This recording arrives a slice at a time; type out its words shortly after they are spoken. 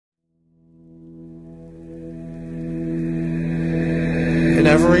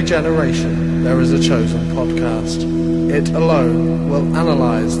every generation there is a chosen podcast. It alone will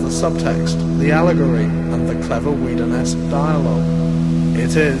analyse the subtext, the allegory, and the clever Whedon-esque dialogue.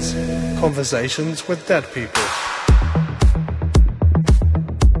 It is Conversations with Dead People.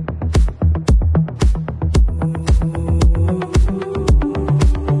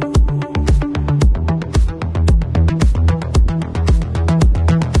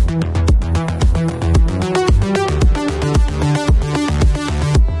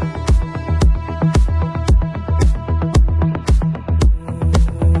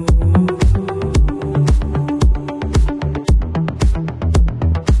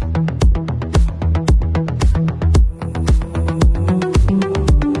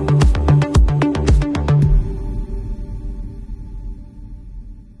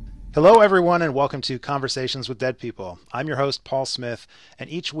 Hello, everyone, and welcome to Conversations with Dead People. I'm your host, Paul Smith, and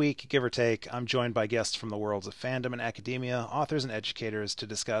each week, give or take, I'm joined by guests from the worlds of fandom and academia, authors and educators to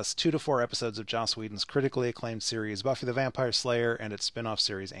discuss 2 to 4 episodes of Joss Whedon's critically acclaimed series Buffy the Vampire Slayer and its spin-off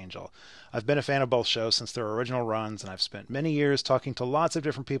series Angel. I've been a fan of both shows since their original runs, and I've spent many years talking to lots of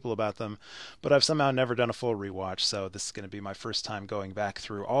different people about them, but I've somehow never done a full rewatch, so this is going to be my first time going back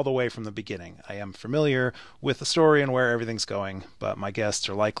through all the way from the beginning. I am familiar with the story and where everything's going, but my guests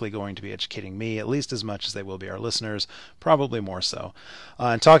are likely going to be educating me at least as much as they will be our listeners, probably more so.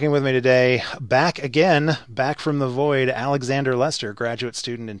 And talking with me today, back from the void, Alexander Lester, graduate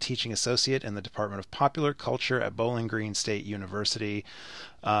student and teaching associate in the Department of Popular Culture at Bowling Green State University.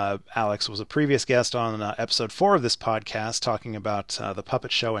 Alex was a previous guest on episode 4 of this podcast talking about the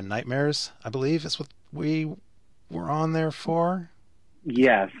puppet show and nightmares, I believe is what we were on there for.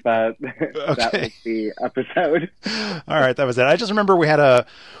 Yes, that was the episode. All right, that was it. I just remember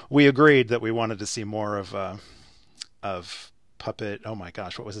we agreed that we wanted to see more of puppet. Oh my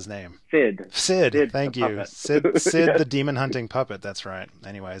gosh, what was his name? Sid. Thank you. Sid the demon hunting puppet. That's right.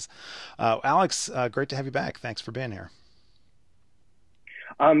 Anyways, Alex, great to have you back. Thanks for being here.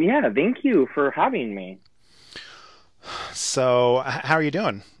 Yeah, thank you for having me. So, how are you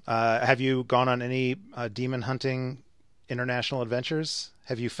doing? Have you gone on any demon hunting international adventures?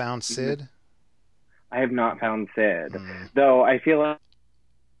 Have you found Sid? I have not found Sid, though I feel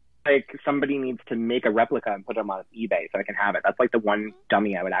like somebody needs to make a replica and put them on eBay so I can have it. That's like the one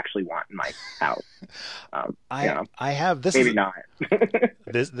dummy I would actually want in my house. I have this. Maybe not.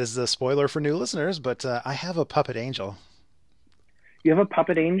 this is a spoiler for new listeners, but I have a puppet angel. You have a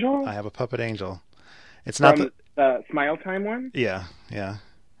puppet angel? I have a puppet angel. It's From not the Smile Time one? Yeah.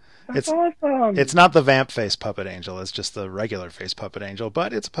 That's awesome. It's not the vamp face puppet angel. It's just the regular face puppet angel,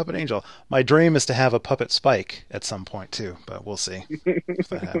 but it's a puppet angel. My dream is to have a puppet Spike at some point too, but we'll see if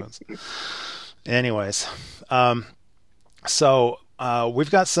that happens. Anyways, so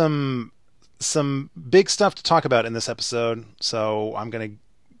we've got some big stuff to talk about in this episode. So I'm going to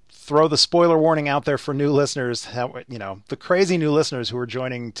throw the spoiler warning out there for new listeners, the crazy new listeners who are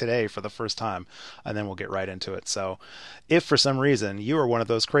joining today for the first time, and then we'll get right into it. So if for some reason you are one of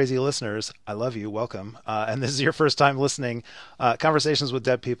those crazy listeners, I love you, welcome. And this is your first time listening. Conversations with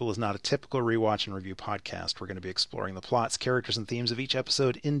Dead People is not a typical rewatch and review podcast. We're going to be exploring the plots, characters, and themes of each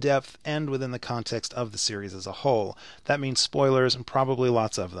episode in depth and within the context of the series as a whole. That means spoilers and probably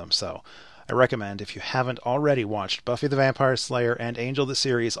lots of them. So I recommend, if you haven't already watched Buffy the Vampire Slayer and Angel the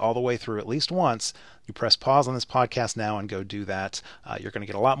series all the way through at least once, you press pause on this podcast now and go do that. You're going to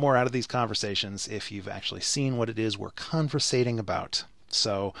get a lot more out of these conversations if you've actually seen what it is we're conversating about.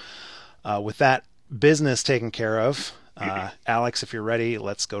 So with that business taken care of, Alex, if you're ready,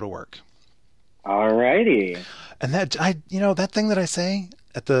 let's go to work. All righty. And that thing that I say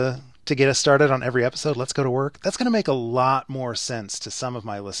to get us started on every episode, let's go to work, that's going to make a lot more sense to some of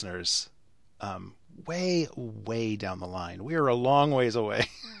my listeners way down the line. We are a long ways away.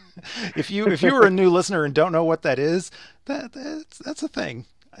 If you were a new listener and don't know what that is, that's a thing.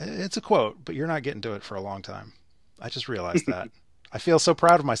 It's a quote, but you're not getting to it for a long time. I just realized that. I feel so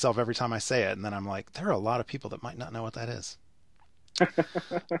proud of myself every time I say it, and then I'm like, there are a lot of people that might not know what that is.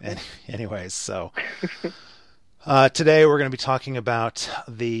 Anyways, so today we're going to be talking about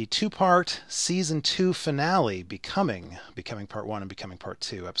the 2-part season 2 finale, Becoming Part 1 and Becoming Part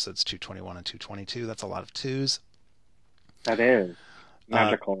 2, episodes 221 and 222. That's a lot of twos. That is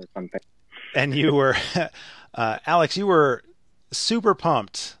magical or something. And you were, Alex, you were super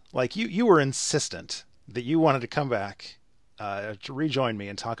pumped. Like you were insistent that you wanted to come back to rejoin me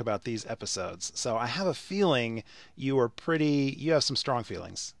and talk about these episodes. So I have a feeling you have some strong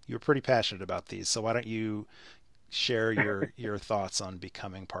feelings. You were pretty passionate about these. So why don't you share your thoughts on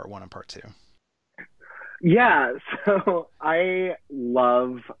Becoming Part 1 and Part 2? Yeah, so I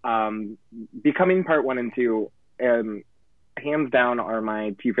love Becoming Part 1 and 2. I hands down are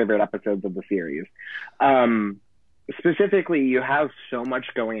my two favorite episodes of the series. Specifically, you have so much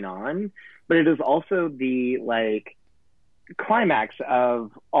going on, but it is also the like climax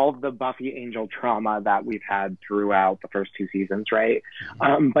of all of the Buffy Angel trauma that we've had throughout the first two seasons, right?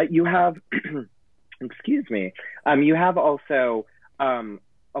 But you have, excuse me, you have also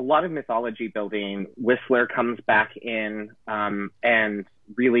a lot of mythology building. Whistler comes back in, and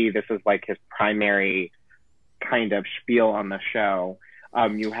really this is like his primary kind of spiel on the show.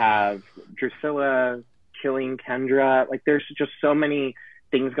 You have Drusilla killing Kendra. Like, there's just so many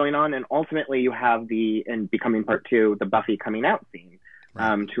things going on, and ultimately you have in Becoming Part 2, the Buffy coming out scene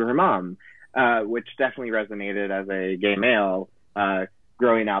to her mom, which definitely resonated as a gay male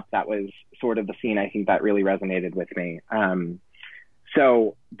growing up. That was sort of the scene I think that really resonated with me.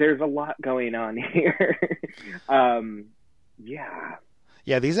 So there's a lot going on here.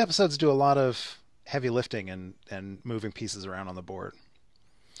 Yeah, these episodes do a lot of heavy lifting and moving pieces around on the board.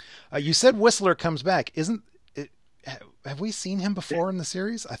 You said Whistler comes back. Have we seen him before in the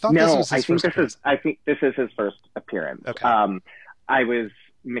series? I thought this was his first appearance. I think this is his first appearance. Okay. I was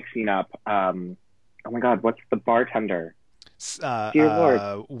mixing up. Oh my God, what's the bartender? Dear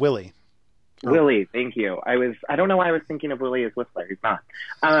Lord, Willie. Willie, thank you. I don't know why I was thinking of Willie as Whistler. He's not.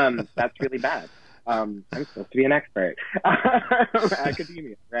 That's really bad. I'm supposed to be an expert.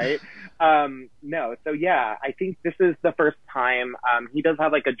 Academia, right? No, so yeah, I think this is the first time. He does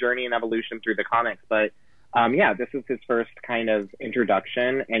have like a journey and evolution through the comics, but yeah, this is his first kind of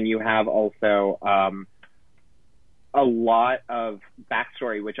introduction, and you have also a lot of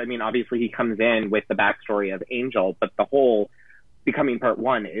backstory, which, I mean, obviously he comes in with the backstory of Angel, but the whole Becoming Part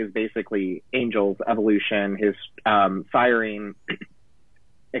 1 is basically Angel's evolution, his siring,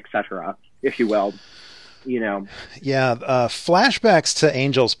 etc., if you will. You know. Yeah, flashbacks to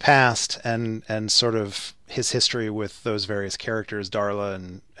Angel's past and sort of his history with those various characters,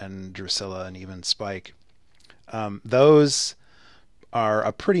 Darla and Drusilla and even Spike. Those are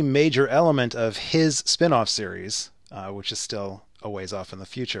a pretty major element of his spin-off series, which is still a ways off in the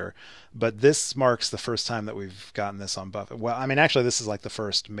future. But this marks the first time that we've gotten this on Buffy. Well, I mean, actually, this is like the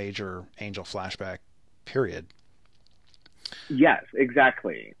first major Angel flashback, period. Yes,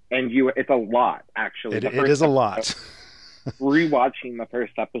 exactly. And it's a lot, actually. It is a lot. Rewatching the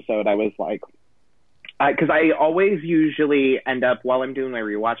first episode, I was like, because I always usually end up, while I'm doing my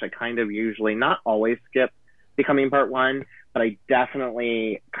rewatch, I kind of usually not always skip Becoming Part 1, but I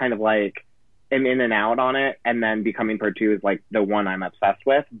definitely kind of like am in and out on it, and then Becoming Part 2 is like the one I'm obsessed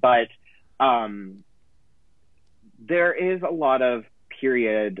with. But there is a lot of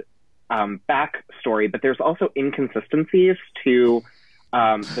period backstory, but there's also inconsistencies to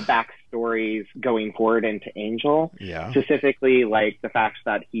the backstories going forward into Angel. Yeah. Specifically, like the fact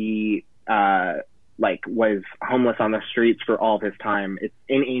that he like was homeless on the streets for all of his time. It's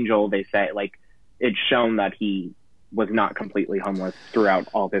in Angel, they say, like, it's shown that he was not completely homeless throughout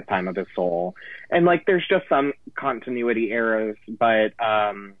all this time of his soul. And like, there's just some continuity errors, but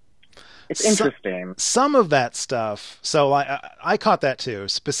it's interesting. Some of that stuff. So I caught that too,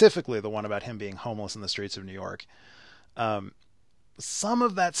 specifically the one about him being homeless in the streets of New York. Some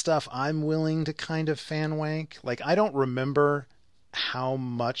of that stuff I'm willing to kind of fan wank. Like, I don't remember how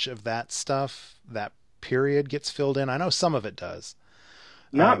much of that stuff, that period, gets filled in. I know some of it does.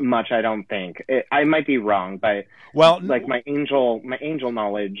 Not much, I don't think. I might be wrong, but like my Angel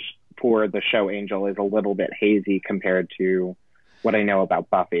knowledge for the show Angel is a little bit hazy compared to what I know about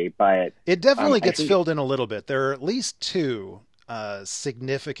Buffy. But it definitely gets filled in a little bit. There are at least two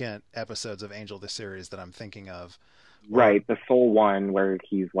significant episodes of Angel, the series, that I'm thinking of. Right, the Soul one where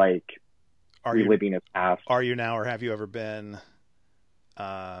he's like reliving his past. Are You Now or Have You Ever Been?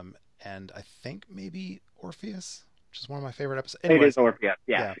 And I think maybe Orpheus, which is one of my favorite episodes. Anyways, it is Orpheus,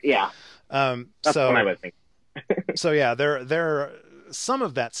 yeah. That's what I was thinking. So yeah, there some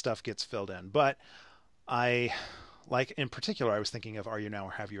of that stuff gets filled in, but I like, in particular, I was thinking of Are You Now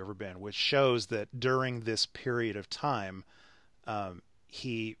or Have You Ever Been, which shows that during this period of time,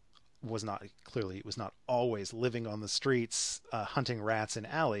 he was not always living on the streets, hunting rats in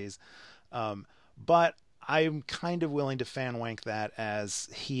alleys, but I'm kind of willing to fan wank that as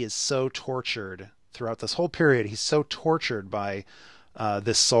he is so tortured throughout this whole period. He's so tortured by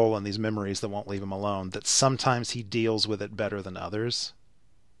this soul and these memories that won't leave him alone that sometimes he deals with it better than others.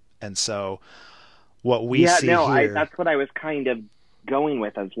 And so what we see here... that's what I was kind of going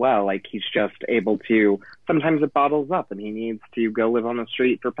with as well. Like, he's just able to... Sometimes it bottles up and he needs to go live on the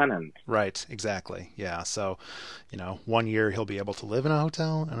street for penance. Right, exactly. Yeah, so, 1 year he'll be able to live in a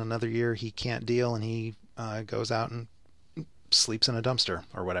hotel, and another year he can't deal and he goes out and sleeps in a dumpster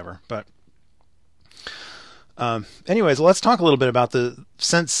or whatever. But Anyways, let's talk a little bit about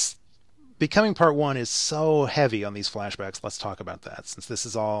since Becoming Part 1 is so heavy on these flashbacks, let's talk about that, since this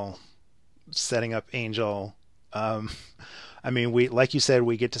is all setting up Angel. I mean, like you said,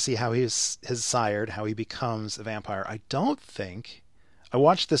 we get to see how he's sired, how he becomes a vampire. I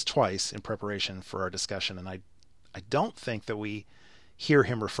watched this twice in preparation for our discussion, and I don't think that we hear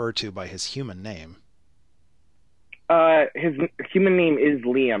him referred to by his human name. His human name is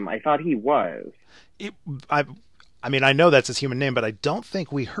Liam. I thought he was. I mean, I know that's his human name, but I don't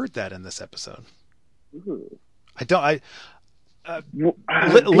think we heard that in this episode. Ooh.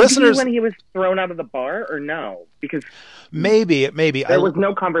 Listeners, when he was thrown out of the bar, or no? Because maybe there was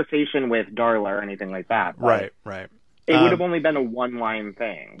no conversation with Darla or anything like that. Right. It would have only been a one-line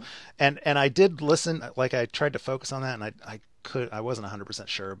thing. And I did listen, like I tried to focus on that, and I wasn't 100%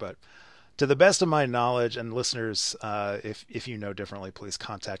 sure, but to the best of my knowledge, and listeners, if you know differently, please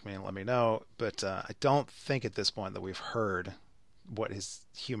contact me and let me know. But I don't think at this point that we've heard what his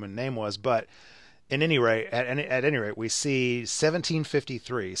human name was. But at any rate, we see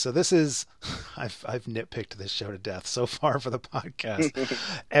 1753. So this is, I've nitpicked this show to death so far for the podcast.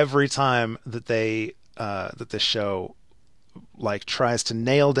 Every time that that this show like tries to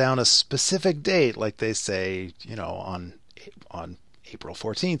nail down a specific date, like they say, on April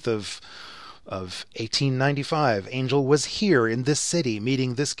 14th of 1895, Angel was here in this city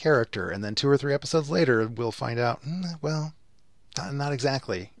meeting this character, and then 2 or 3 episodes later we'll find out, well, not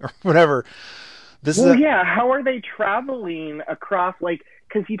exactly, or whatever. How are they traveling across,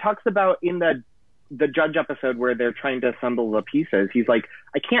 because he talks about in the Judge episode where they're trying to assemble the pieces, he's like,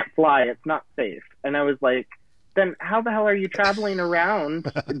 I can't fly, it's not safe. And I was like, then how the hell are you traveling around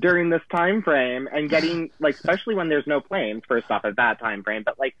during this time frame and getting, especially when there's no planes, first off, at that time frame,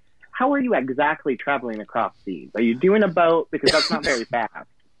 but how are you exactly traveling across seas? Are you doing a boat? Because that's not very fast.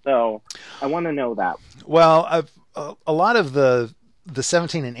 So I want to know that. Well, a lot of the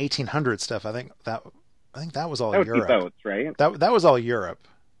 17 and 1800 stuff, I think that was all Europe. Boats, right? That was all Europe.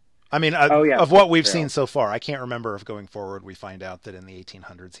 I mean, of what we've seen so far, I can't remember if going forward we find out that in the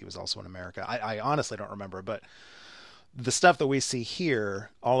 1800s he was also in America. I honestly don't remember, but the stuff that we see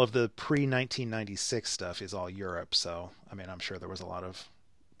here, all of the pre-1996 stuff is all Europe. So, I mean, I'm sure there was a lot of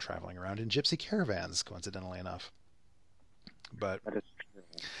traveling around in gypsy caravans, coincidentally enough. But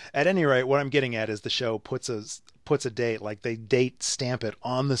at any rate, what I'm getting at is the show puts a date, like they date stamp it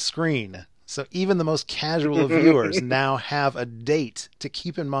on the screen. So even the most casual of viewers now have a date to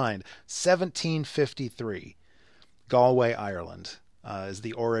keep in mind. 1753, Galway, Ireland, is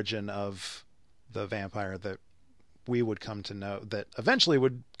the origin of the vampire that we would come to know, that eventually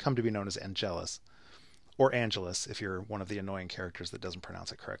would come to be known as Angelus, or Angelus if you're one of the annoying characters that doesn't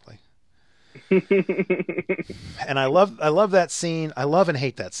pronounce it correctly. And I love that scene. I love and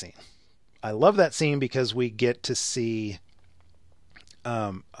hate that scene. I love that scene because we get to see,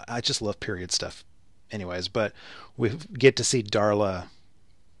 I just love period stuff anyways, but we get to see Darla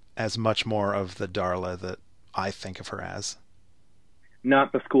as much more of the Darla that I think of her as.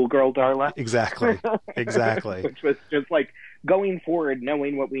 Not the schoolgirl Darla. Exactly. Which was just going forward,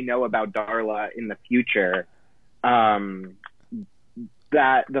 knowing what we know about Darla in the future, that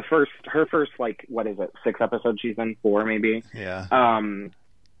her first what is it, 6 episodes she's in, 4 maybe? Yeah.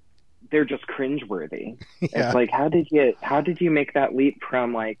 They're just cringeworthy. Yeah. It's how did you make that leap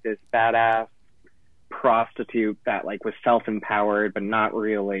from this badass prostitute that was self-empowered but not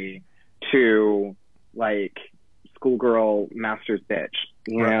really, to schoolgirl master's bitch,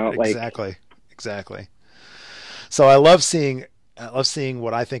 you know? Exactly. So I love seeing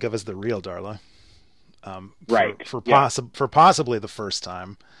what I think of as the real Darla. For possibly the first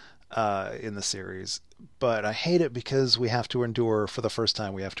time in the series, but I hate it because we have to endure, for the first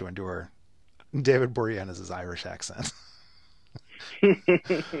time, David Boreanaz's Irish accent,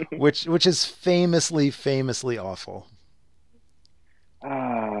 which is famously awful.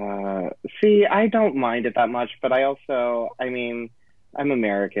 See, I don't mind it that much, but I'm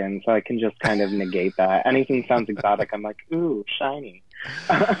American, so I can just kind of negate that. Anything sounds exotic, I'm like, ooh, shiny.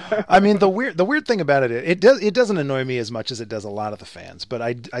 I mean, the weird thing about it doesn't annoy me as much as it does a lot of the fans, but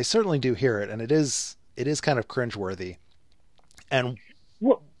I certainly do hear it, and it is kind of cringeworthy. And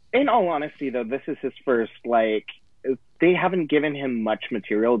well, in all honesty, though, this is his first they haven't given him much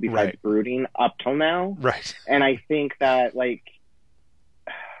material besides brooding up till now, right? And I think that I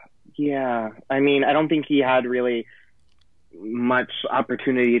don't think he had really much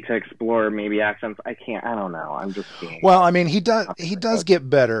opportunity to explore maybe accents. I don't know. I'm just being... Well, I mean, he does get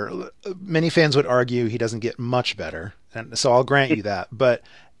better. Many fans would argue he doesn't get much better, and so I'll grant you that. But,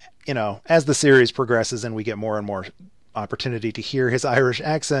 as the series progresses and we get more and more opportunity to hear his Irish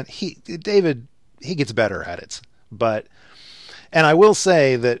accent, David gets better at it. And I will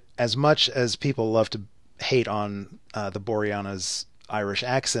say that as much as people love to hate on the Boreanaz's Irish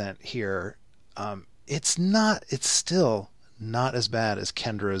accent here, it's still not as bad as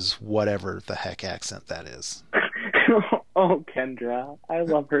Kendra's whatever the heck accent that is. Oh, Kendra. I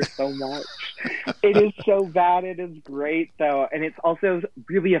love her so much. It is so bad. It is great, though. And it's also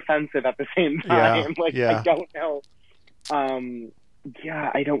really offensive at the same time. I don't know.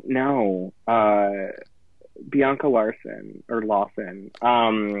 I don't know. Bianca Lawson.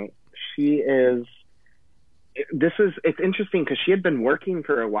 She is... It's interesting because she had been working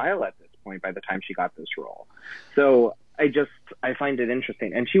for a while at this point by the time she got this role. So I find it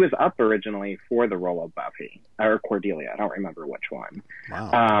interesting. And she was up originally for the role of Buffy, or Cordelia. I don't remember which one.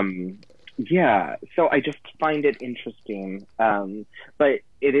 Wow. So I just find it interesting. But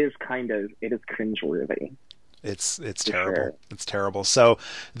it is cringeworthy. It's terrible. Sure. It's terrible. So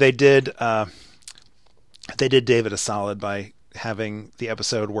they did David a solid by having the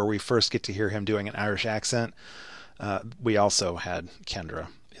episode where we first get to hear him doing an Irish accent. We also had Kendra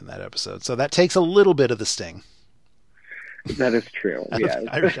in that episode. So that takes a little bit of the sting. That is true. Yes.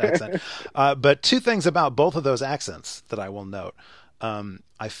 Irish accent. But two things about both of those accents that I will note.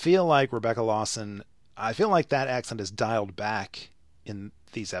 I feel like Rebecca Lawson, that accent is dialed back in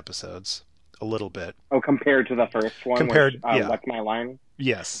these episodes a little bit. Oh, compared to the first one? What's My Line?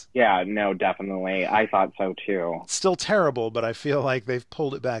 Yes. Yeah, no, definitely. I thought so too. Still terrible, but I feel like they've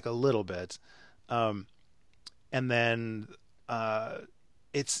pulled it back a little bit. And then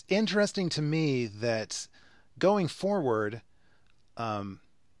it's interesting to me that going forward,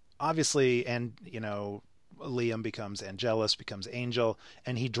 obviously, and Liam becomes Angelus, becomes Angel,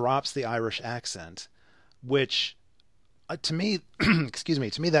 and he drops the Irish accent, which to me,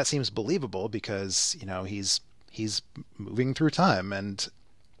 to me that seems believable because he's moving through time and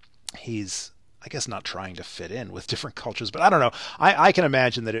he's, I guess, not trying to fit in with different cultures, but I don't know. I can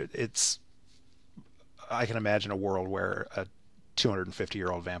imagine that I can imagine a world where a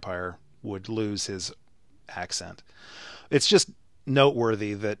 250-year-old vampire would lose his accent. It's just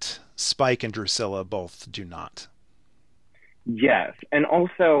noteworthy that Spike and Drusilla both do not. Yes. And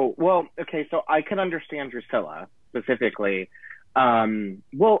also, so I can understand Drusilla specifically.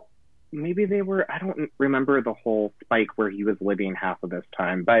 Maybe they were, I don't remember the whole Spike where he was living half of this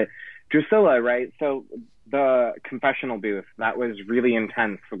time, but Drusilla, right? So the confessional booth, that was really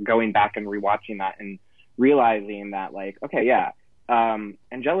intense, going back and rewatching that and realizing that,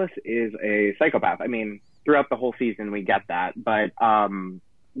 Angelus is a psychopath. I mean, throughout the whole season, we get that, but,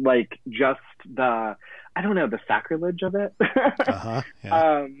 just the sacrilege of it.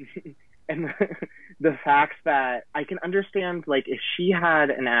 Yeah. And the fact that I can understand, if she had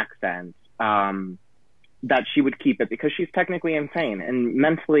an accent, that she would keep it because she's technically insane. And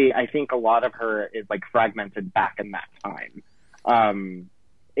mentally, I think a lot of her is, fragmented back in that time.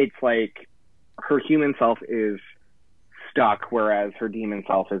 It's like her human self is stuck, whereas her demon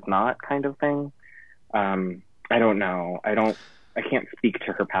self is not, kind of thing. I don't know. I can't speak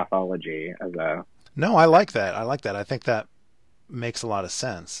to her pathology as a... No, I like that. I think that makes a lot of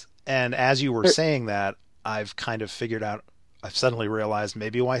sense. And as you were saying that, I've kind of figured out, I've suddenly realized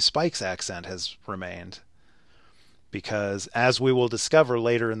maybe why Spike's accent has remained. Because as we will discover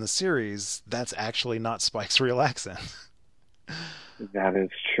later in the series, that's actually not Spike's real accent. That is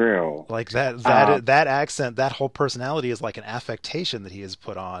true. That accent, that whole personality is like an affectation that he has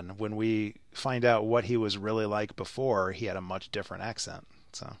put on. When we find out what he was really like before, he had a much different accent.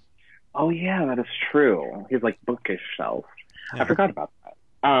 So. Oh yeah, that is true. His bookish self. Yeah. I forgot about that.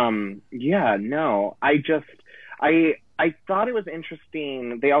 I thought it was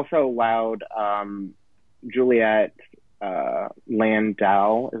interesting. They also allowed Juliet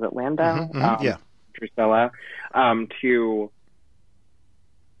Landau, is it Landau? Mm-hmm. Yeah. Drusilla, to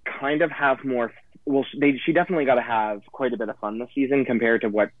kind of have more. Well, she definitely got to have quite a bit of fun this season compared to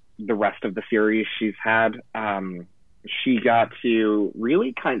what the rest of the series she's had. She got to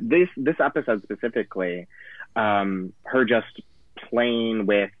really this episode specifically, her just playing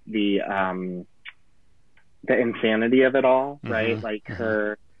with the insanity of it all, right? Mm-hmm.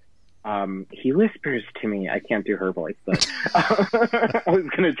 Her, he whispers to me. I can't do her voice, but I was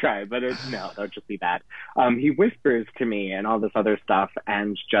gonna try, but that would just be bad. He whispers to me and all this other stuff,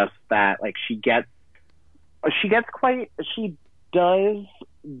 and just that, she does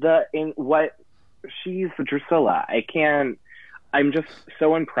she's Drusilla. I'm just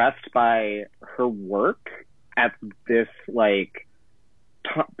so impressed by her work at this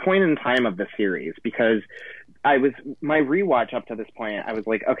point in time of the series, because my rewatch up to this point, I was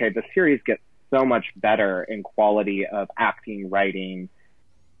like, okay, the series gets so much better in quality of acting, writing,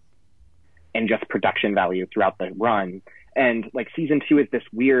 and just production value throughout the run. And like season 2 is this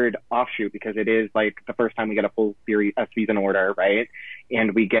weird offshoot because it is like the first time we get a full series, a season order, right?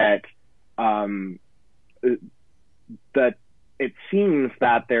 And we get it seems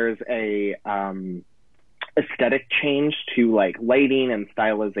that there's a aesthetic change to like lighting and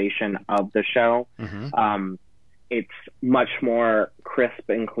stylization of the show. Mm-hmm. It's much more crisp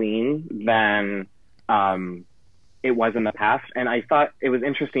and clean than it was in the past. And I thought it was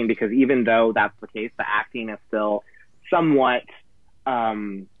interesting because even though that's the case, the acting is still somewhat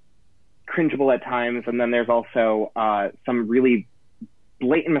cringeable at times. And then there's also some really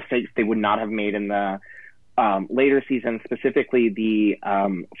blatant mistakes they would not have made in the later seasons, specifically the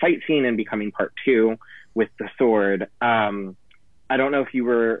fight scene in Becoming Part 2 with the sword. I don't know if you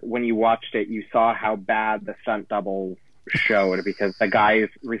were, when you watched it, you saw how bad the stunt doubles showed because the guy's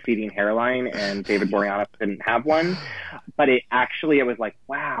receding hairline and David Boreanaz didn't have one. But it was like,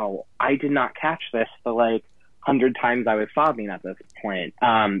 wow, I did not catch this the like 100 times I was sobbing at this point.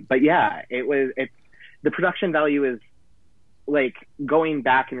 But yeah, the production value is like going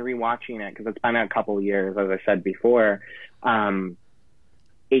back and rewatching it because it's been a couple of years, as I said before.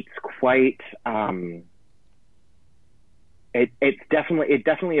 It's quite, it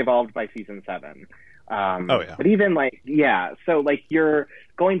definitely evolved by season 7. But even like, yeah, so like you're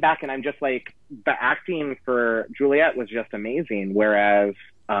going back and I'm just like, the acting for Juliet was just amazing. Whereas,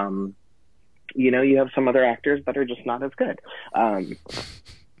 you have some other actors that are just not as good.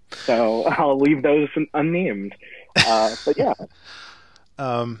 So I'll leave those unnamed. But yeah.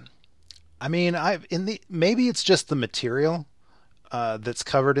 I mean, maybe it's just the material, that's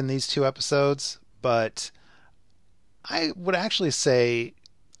covered in these 2 episodes, but I would actually say,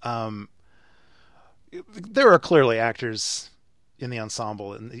 there are clearly actors in the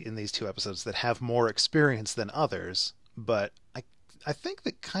ensemble in these 2 episodes that have more experience than others, but I think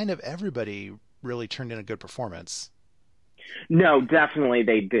that kind of everybody really turned in a good performance. No, definitely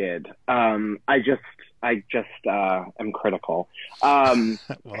they did. I just am critical. Well,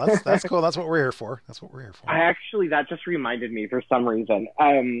 that's cool. That's what we're here for. That just reminded me for some reason.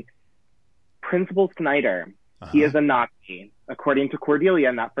 Principal Snyder, he is a Nazi, according to Cordelia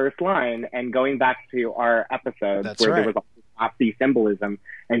in that first line. And going back to our episode there was Nazi symbolism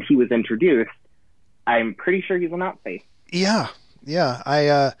and he was introduced, I'm pretty sure he's a Nazi. Yeah.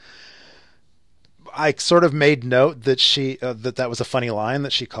 I sort of made note that that was a funny line,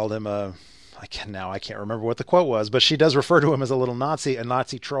 that she called him I can't remember what the quote was, but she does refer to him as a little Nazi, a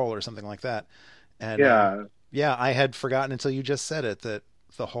Nazi troll or something like that. And I had forgotten until you just said it, that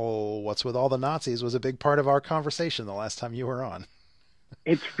the whole what's with all the Nazis was a big part of our conversation the last time you were on.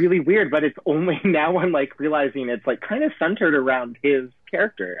 It's really weird, but it's only now I'm like realizing it's like kind of centered around his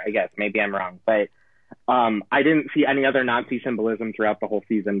character, I guess. Maybe I'm wrong, but I didn't see any other Nazi symbolism throughout the whole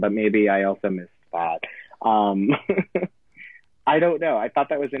season, but maybe I also missed that. I don't know. I thought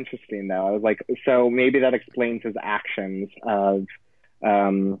that was interesting, though. I was like, so maybe that explains his actions of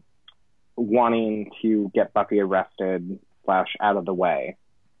wanting to get Buffy arrested / out of the way.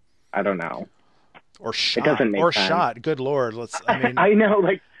 I don't know. Or shot. It doesn't make sense. Shot. Good Lord. I know.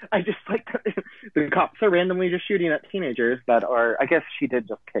 Like, I just like the cops are randomly just shooting at teenagers that are. I guess she did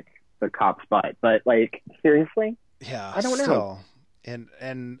just kick the cop's butt, but like, seriously? Yeah. I don't know.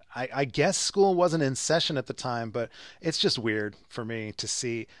 And I guess school wasn't in session at the time, but it's just weird for me to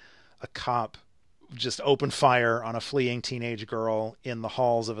see a cop just open fire on a fleeing teenage girl in the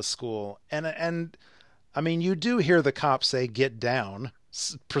halls of a school. And I mean, you do hear the cop say, "Get down,"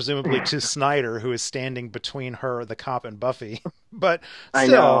 presumably to Snyder, who is standing between her, the cop, and Buffy. But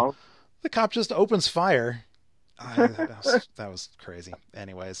still, the cop just opens fire. That was crazy.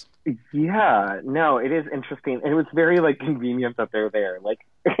 Anyways. Yeah, no, it is interesting. And it was very like convenient that they're there. Like,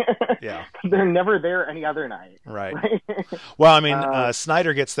 yeah, they're never there any other night. Right. Well, I mean,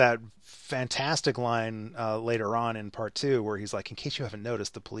 Snyder gets that fantastic line later on in part 2 where he's like, "In case you haven't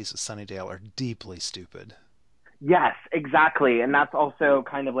noticed, the police of Sunnydale are deeply stupid." Yes, exactly. And that's also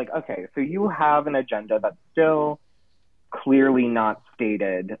kind of like, okay, so you have an agenda that's still clearly not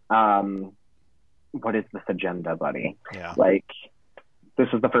stated. What is this agenda, buddy? Yeah. Like, this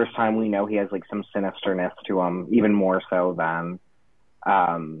is the first time we know he has like some sinisterness to him, even more so than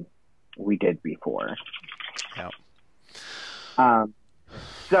we did before. Yeah.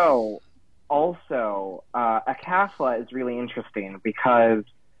 So also, Akasla is really interesting because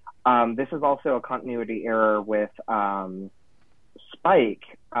this is also a continuity error with Spike,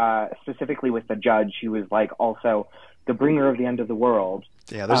 specifically with the judge, who was like also the bringer of the end of the world.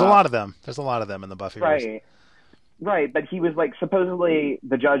 Yeah, there's a lot of them. There's a lot of them in the Buffyverse. Right. But he was like, supposedly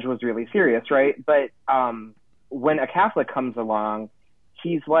the judge was really serious, right? But when Akasla comes along,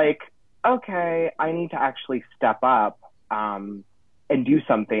 he's like okay, I need to actually step up and do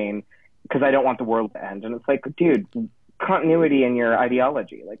something because I don't want the world to end. And it's like, dude, continuity in your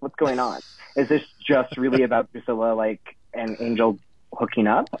ideology. Like, what's going on? Is this just really about Drusilla, like, and Angel hooking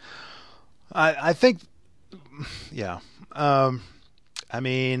up? I think, yeah. I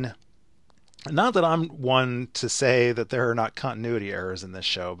mean, not that I'm one to say that there are not continuity errors in this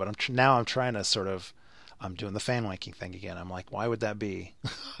show, but I'm trying to sort of, I'm doing the fan wanking thing again. I'm like, why would that be?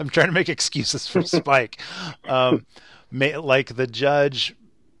 I'm trying to make excuses for Spike. Like the judge,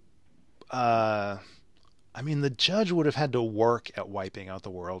 I mean, the judge would have had to work at wiping out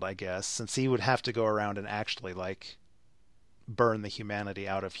the world, I guess, since he would have to go around and actually like burn the humanity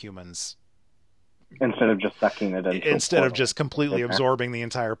out of humans instead of just sucking it into instead of just completely absorbing the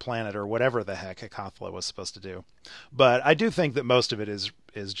entire planet or whatever the heck Hekathla was supposed to do. But I do think that most of it is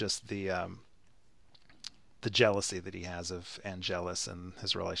just the jealousy that he has of Angelus and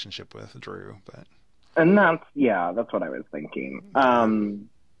his relationship with Drew. And that's what I was thinking.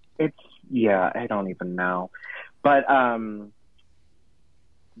 It's I don't even know. But so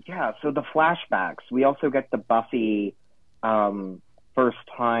the flashbacks, we also get the Buffy first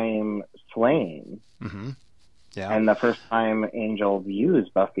time slaying. Mm-hmm. Yeah. And the first time Angel views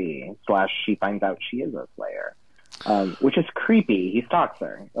Buffy / she finds out she is a Slayer. Which is creepy. He stalks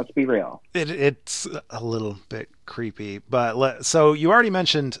her. Let's be real. It's a little bit creepy, but so you already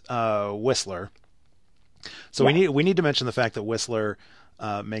mentioned Whistler. So we need to mention the fact that Whistler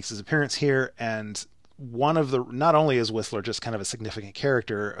makes his appearance here, and not only is Whistler just kind of a significant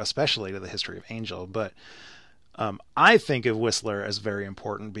character, especially to the history of Angel, but I think of Whistler as very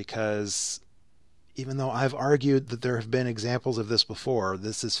important because even though I've argued that there have been examples of this before,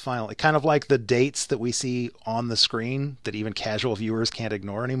 this is finally kind of like the dates that we see on the screen that even casual viewers can't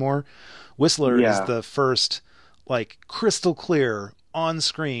ignore anymore. Whistler is the first, like, crystal clear on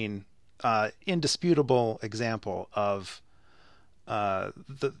screen, indisputable example of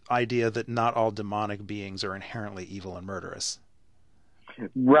the idea that not all demonic beings are inherently evil and murderous.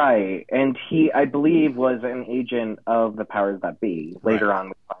 Right. And he, I believe, was an agent of the powers that be. Later on,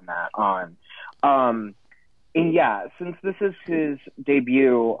 we find that on. And since this is his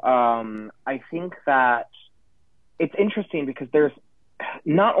debut, I think that it's interesting because there's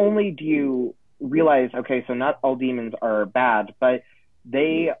not only do you realize, okay, so not all demons are bad, but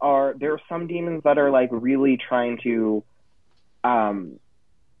there are some demons that are like really trying to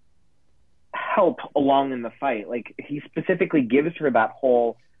help along in the fight. Like he specifically gives her that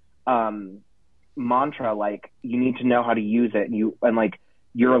whole mantra, like you need to know how to use it, and like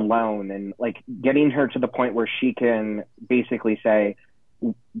you're alone, and like getting her to the point where she can basically say,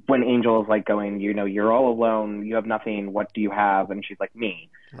 when Angel is like going, you're all alone, you have nothing, what do you have? And she's like, me.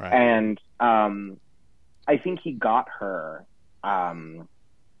 Right. And I think he got her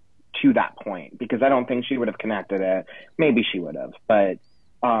to that point, because I don't think she would have connected it. Maybe she would have, but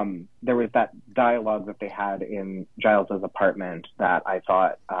there was that dialogue that they had in Giles's apartment that I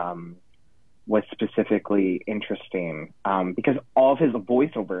thought was specifically interesting, because all of his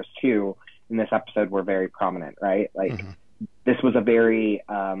voiceovers too in this episode were very prominent, right? Like this was a very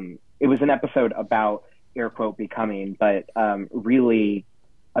it was an episode about air quote becoming, but really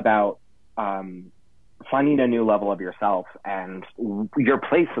about finding a new level of yourself and your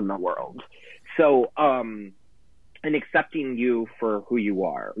place in the world. So and accepting you for who you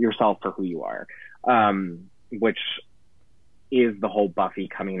are, yourself for who you are, which is the whole Buffy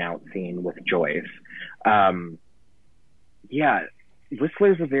coming out scene with Joyce.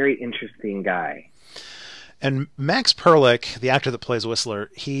 Whistler's a very interesting guy. And Max Perlich, the actor that plays Whistler,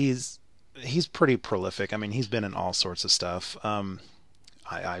 he's pretty prolific. I mean, he's been in all sorts of stuff. I'm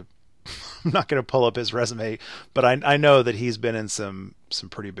not going to pull up his resume, but I know that he's been in some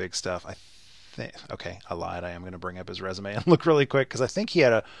pretty big stuff. Okay, I lied. I am going to bring up his resume and look really quick, because I think he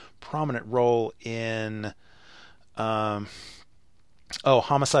had a prominent role in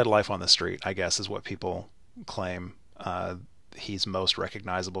Homicide: Life on the Street, I guess is what people claim he's most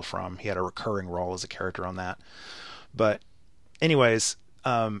recognizable from. He had a recurring role as a character on that. But anyways,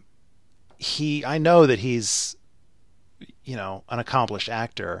 I know that he's an accomplished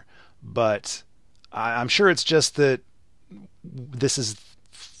actor, but I'm sure it's just that this is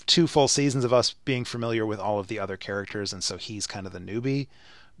 2 full seasons of us being familiar with all of the other characters, and so he's kind of the newbie.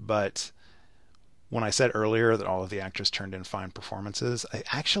 But when I said earlier that all of the actors turned in fine performances, I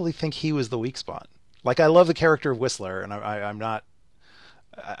actually think he was the weak spot. Like, I love the character of Whistler, and I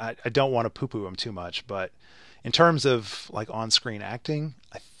don't want to poo-poo him too much, but in terms of like on-screen acting,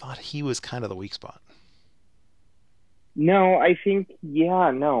 I thought he was kind of the weak spot. No, I think,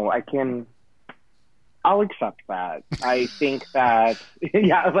 I can I'll accept that. I think that,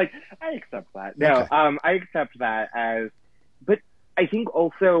 yeah, like, I accept that. No, Okay. I accept that but I think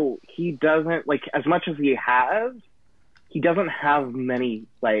also he doesn't, like, as much as he doesn't have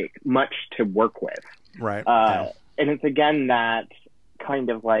much to work with. Right. Yeah. And it's again that kind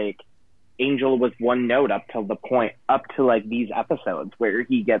of like Angel was one note up to like these episodes where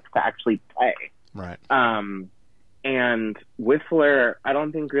he gets to actually play. Right. And Whistler, I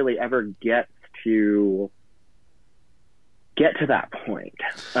don't think really ever gets to that point.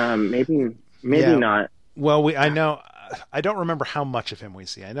 Maybe not. Well, I don't remember how much of him we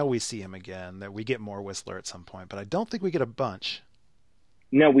see. I know we see him again, that we get more Whistler at some point, but I don't think we get a bunch.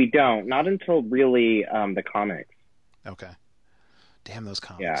 No, we don't. Not until really the comics. Okay. Damn those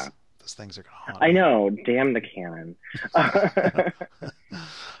comics. Yeah. Those things are going to haunt I me. know. Damn the canon.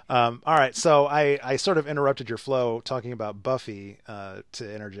 All right. So I sort of interrupted your flow talking about Buffy to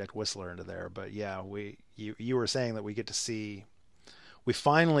interject Whistler into there. But yeah, you were saying that we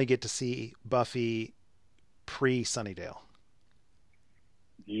finally get to see Buffy pre-Sunnydale.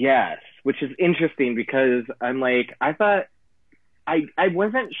 Yes, which is interesting because I'm like, I thought, I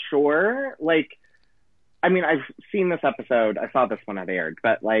wasn't sure, like, I mean, I've seen this episode, I saw this one had aired,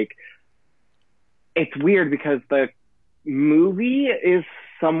 but like, it's weird because the movie is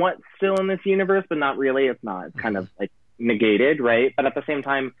somewhat still in this universe, but not really, it's not, it's kind of like negated, right? But at the same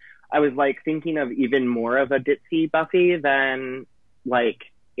time, I was like thinking of even more of a ditzy Buffy than like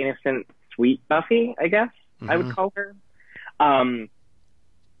innocent, sweet Buffy, I guess I would call her.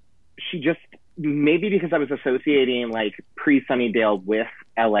 She just, maybe because I was associating like pre-Sunnydale with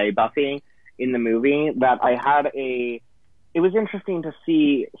LA Buffy in the movie, that it was interesting to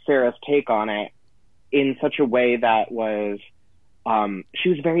see Sarah's take on it in such a way that was, she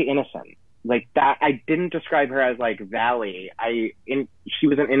was very innocent. Like that, I didn't describe her as like Valley. She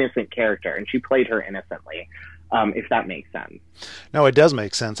was an innocent character and she played her innocently, if that makes sense. No, it does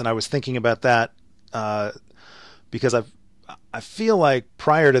make sense. And I was thinking about that, because I feel like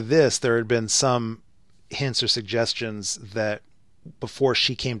prior to this, there had been some hints or suggestions that before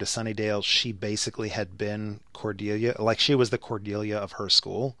she came to Sunnydale, she basically had been Cordelia, like she was the Cordelia of her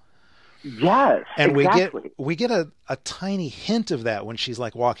school. Yes, and exactly. we get a tiny hint of that when she's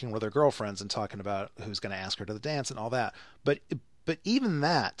like walking with her girlfriends and talking about who's going to ask her to the dance and all that. But even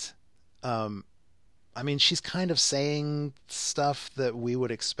that, I mean, she's kind of saying stuff that we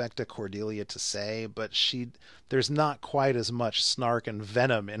would expect a Cordelia to say, but there's not quite as much snark and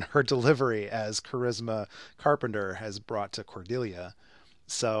venom in her delivery as Charisma Carpenter has brought to Cordelia.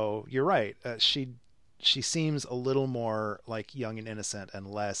 So you're right. She seems a little more like young and innocent and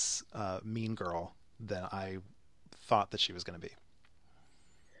less mean girl than I thought that she was going to be.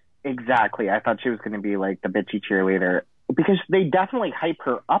 Exactly. I thought she was going to be like the bitchy cheerleader, because they definitely hype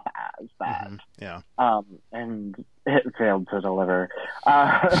her up as that. Mm-hmm. Yeah. And it failed to deliver.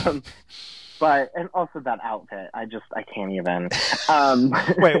 But, and also that outfit, I can't even.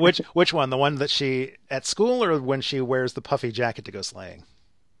 Wait, which one? The one that she at school, or when she wears the puffy jacket to go sleighing?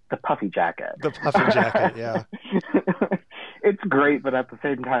 The puffy jacket. The puffy jacket, yeah. It's great, but at the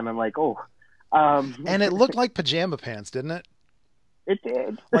same time, I'm like, oh. And it looked like pajama pants, didn't it? It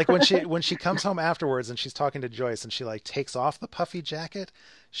did. Like when she comes home afterwards and she's talking to Joyce and she like takes off the puffy jacket,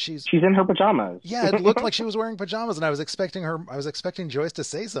 she's in her pajamas. Yeah, it looked like she was wearing pajamas, and I was expecting Joyce to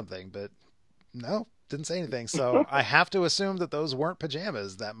say something, but no, didn't say anything. So I have to assume that those weren't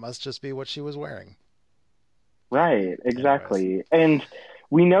pajamas. That must just be what she was wearing. Right, exactly. And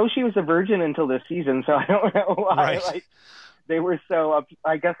we know she was a virgin until this season, so I don't know why. Right. Like, they were so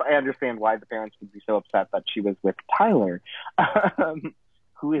I guess I understand why the parents would be so upset that she was with Tyler.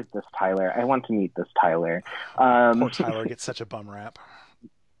 Who is this Tyler? I want to meet this Tyler. Poor Tyler gets such a bum rap.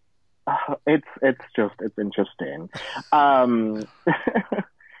 It's interesting.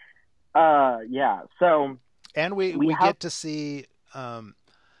 Yeah. So, and we get to see,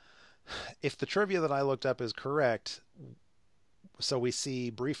 if the trivia that I looked up is correct. So we see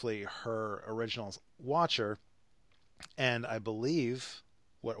briefly her original Watcher. And I believe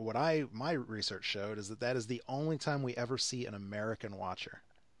what my research showed is that is the only time we ever see an American Watcher.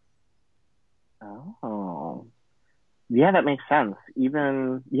 Oh, yeah, that makes sense.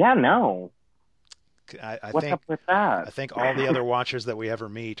 Even no. What's up with that? I think all the other Watchers that we ever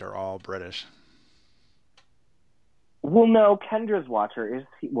meet are all British. Well, no, Kendra's Watcher is.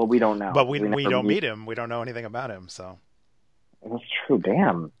 Well, we don't know. But we don't meet him. We don't know anything about him. So that's true.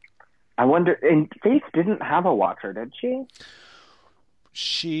 Damn. I wonder, and Faith didn't have a Watcher, did she?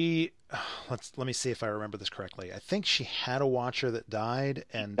 Let me see if I remember this correctly. I think she had a Watcher that died,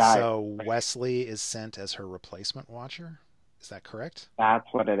 so Wesley is sent as her replacement Watcher. Is that correct? That's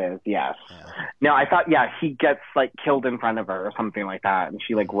what it is. Yes. Yeah. No, I thought, yeah, he gets like killed in front of her or something like that, and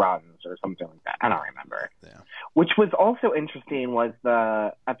she like runs or something like that. I don't remember. Yeah. Which was also interesting was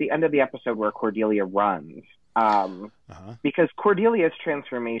at the end of the episode where Cordelia runs, because Cordelia's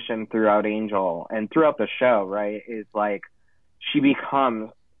transformation throughout Angel and throughout the show, right, is like she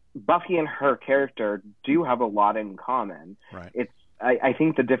becomes Buffy and her character do have a lot in common. Right. I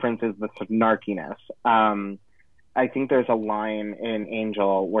think the difference is the snarkiness. I think there's a line in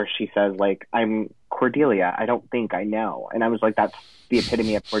Angel where she says, like, I'm Cordelia. I don't think I know. And I was like, that's the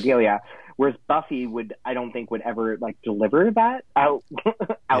epitome of Cordelia. Whereas Buffy I don't think would ever, like, deliver that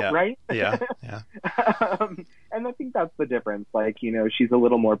outright. Yeah. And I think that's the difference. Like, you know, she's a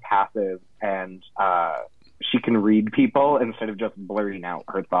little more passive and she can read people instead of just blurting out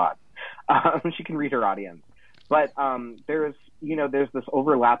her thoughts. She can read her audience. But there's this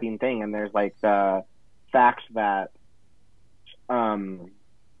overlapping thing, and there's, like, the fact that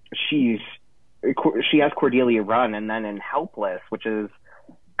she has Cordelia run, and then in Helpless, which is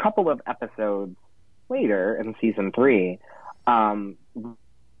a couple of episodes later in season 3,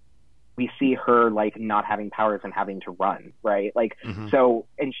 we see her like not having powers and having to run, right? Like, so,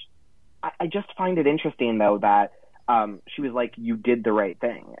 and I just find it interesting though that she was like, you did the right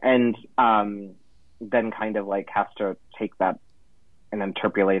thing, and then kind of like has to take that and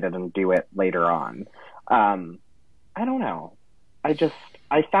interpolate it and do it later on. I don't know.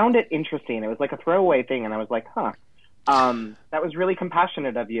 I found it interesting. It was like a throwaway thing, and I was like, huh. That was really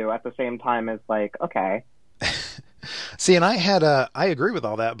compassionate of you at the same time as like, okay. See, and I agree with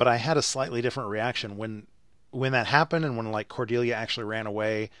all that, but I had a slightly different reaction when that happened, and when like Cordelia actually ran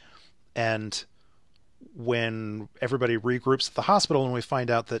away, and when everybody regroups at the hospital and we find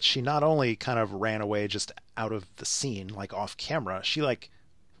out that she not only kind of ran away just out of the scene, like off camera, she like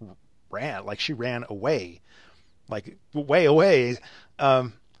she ran away, like way away.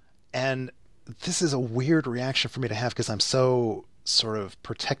 And this is a weird reaction for me to have because I'm so sort of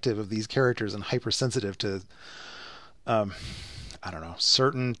protective of these characters and hypersensitive to, I don't know,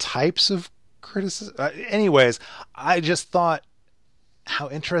 certain types of criticism. Anyways, I just thought how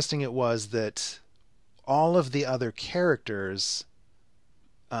interesting it was that all of the other characters,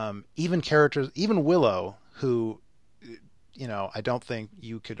 even Willow, who, you know, I don't think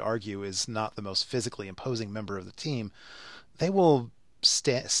you could argue is not the most physically imposing member of the team, they will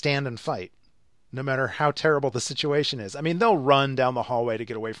stand and fight no matter how terrible the situation is. I mean, they'll run down the hallway to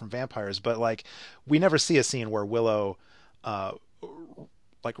get away from vampires, but like we never see a scene where Willow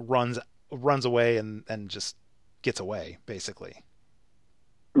like runs away and just gets away, basically.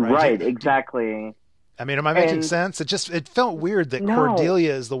 Right, exactly. I mean, am I making sense? It felt weird that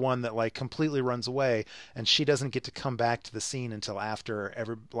Cordelia is the one that like completely runs away, and she doesn't get to come back to the scene until after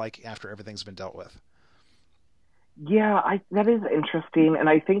everything's been dealt with. Yeah, that is interesting. And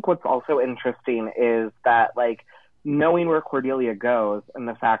I think what's also interesting is that like knowing where Cordelia goes and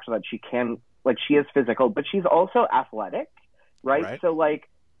the fact that she is physical, but she's also athletic, right? So like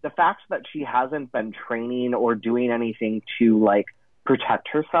the fact that she hasn't been training or doing anything to like protect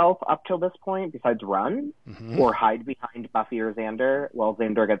herself up till this point besides run or hide behind Buffy or Xander while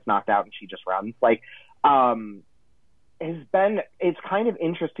Xander gets knocked out and she just runs, like it's kind of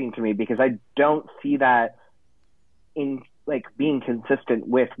interesting to me because I don't see that in like being consistent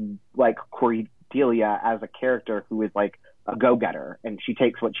with like Cordelia as a character who is like a go-getter and she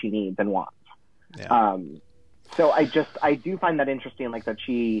takes what she needs and wants. So I do find that interesting, like that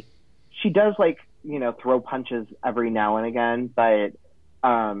she does like, you know, throw punches every now and again, but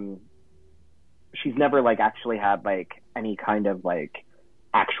she's never like actually had like any kind of like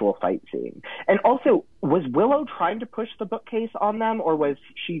actual fight scene. And also, was Willow trying to push the bookcase on them, or was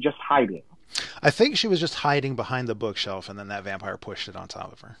she just hiding? I think she was just hiding behind the bookshelf, and then that vampire pushed it on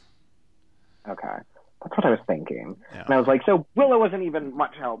top of her. Okay. That's what I was thinking. Yeah. And I was like, so Willow wasn't even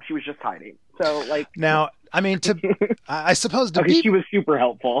much help. She was just hiding. So, like... Now, I mean, I suppose she was super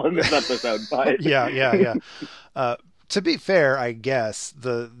helpful in this episode, but... Yeah. To be fair, I guess,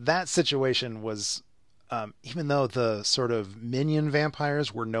 that situation was... even though the sort of minion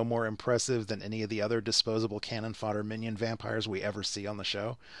vampires were no more impressive than any of the other disposable cannon fodder minion vampires we ever see on the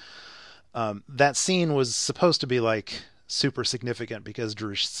show, that scene was supposed to be, like, super significant because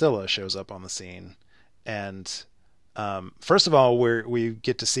Drusilla shows up on the scene. And first of all, we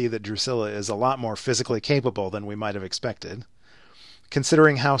get to see that Drusilla is a lot more physically capable than we might have expected,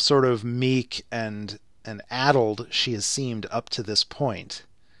 considering how sort of meek and addled she has seemed up to this point.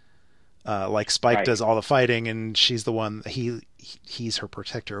 Like Spike does all the fighting, and she's the one, he's her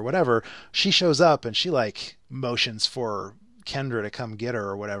protector or whatever. She shows up and she like motions for Kendra to come get her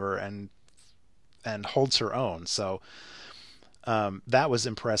or whatever, and holds her own. So That was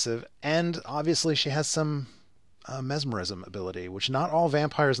impressive. And obviously she has some mesmerism ability, which not all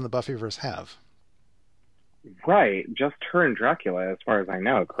vampires in the Buffyverse have. Right, just her and Dracula, as far as I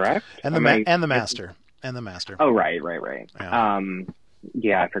know, correct? And the Master. And the Master. Oh, right. Yeah.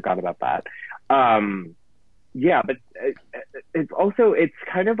 Yeah, I forgot about that. Yeah, but it's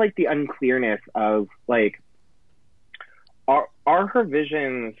kind of like the unclearness of, like, are her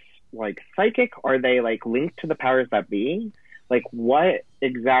visions, like, psychic? Are they, like, linked to the powers that be? Like, what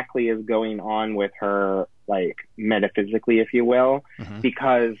exactly is going on with her, like, metaphysically, if you will? Mm-hmm.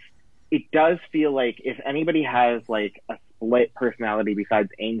 Because it does feel like if anybody has, like, a split personality besides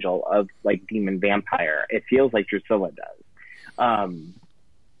Angel of, like, demon vampire, it feels like Drusilla does.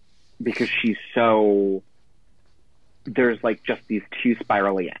 Because she's so... There's, like, just these two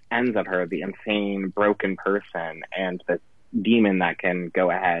spirally ends of her, the insane, broken person and this demon that can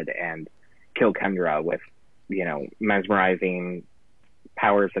go ahead and kill Kendra with, you know, mesmerizing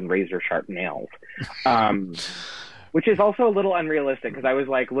powers and razor-sharp nails. Which is also a little unrealistic, because I was,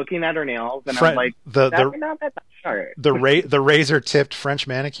 like, looking at her nails, and I was like, that's not that sharp. The razor-tipped French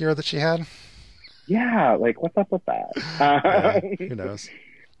manicure that she had? Yeah, like, what's up with that? Yeah, who knows?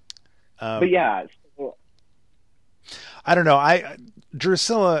 But yeah... I don't know.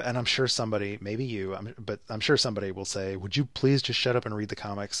 Drusilla, and I'm sure somebody, maybe you, but I'm sure somebody will say, would you please just shut up and read the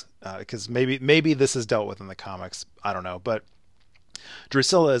comics? Because maybe this is dealt with in the comics. I don't know. But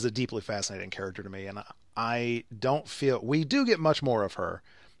Drusilla is a deeply fascinating character to me, and I don't feel... We do get much more of her,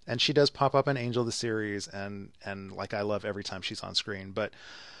 and she does pop up in Angel the series, and like, I love every time she's on screen. But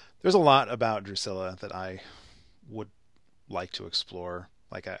there's a lot about Drusilla that I would like to explore.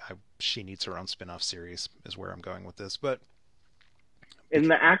 Like, she needs her own spin-off series is where I'm going with this. But and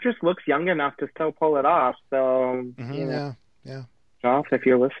the actress looks young enough to still pull it off. So, you know, yeah. Joss, if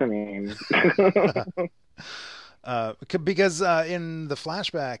you're listening. Because in the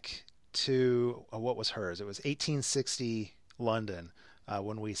flashback to what was hers, it was 1860 London,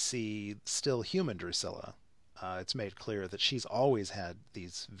 when we see still human Drusilla. It's made clear that she's always had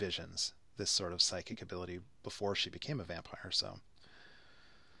these visions, this sort of psychic ability, before she became a vampire. So.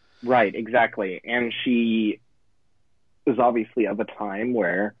 Right, exactly. And she is obviously of a time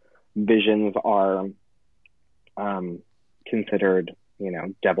where visions are considered, you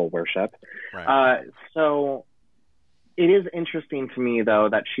know, devil worship. Right. So it is interesting to me, though,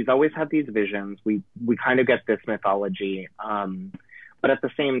 that she's always had these visions. We kind of get this mythology. But at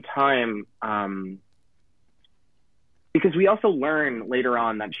the same time, because we also learn later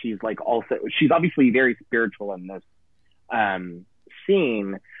on that she's obviously very spiritual in this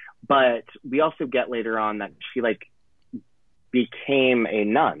scene. But we also get later on that she, like, became a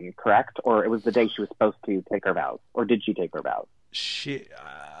nun, correct? Or it was the day she was supposed to take her vows. Or did she take her vows?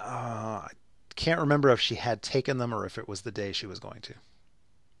 I can't remember if she had taken them or if it was the day she was going to.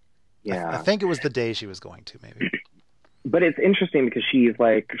 Yeah. I think it was the day she was going to, maybe. But it's interesting because she's,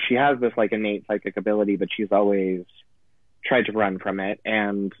 like, she has this, like, innate psychic ability, but she's always tried to run from it.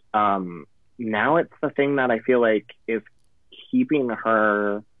 And now it's the thing that I feel like is keeping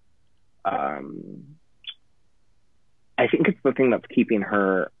her... I think it's the thing that's keeping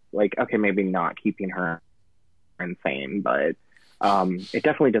her, like, okay, maybe not keeping her insane, but it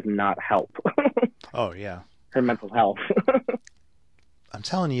definitely does not help. Oh, yeah. Her mental health. I'm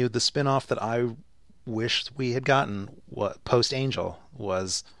telling you, the spinoff that I wished we had gotten post-Angel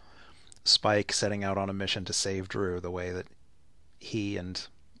was Spike setting out on a mission to save Drew the way that he and,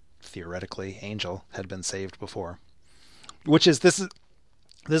 theoretically, Angel had been saved before. This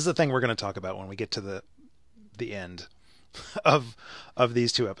is the thing we're going to talk about when we get to the end of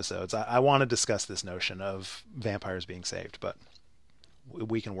these two episodes. I want to discuss this notion of vampires being saved, but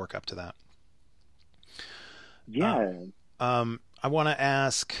we can work up to that. Yeah. I want to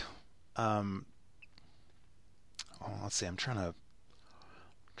ask. Let's see. I'm trying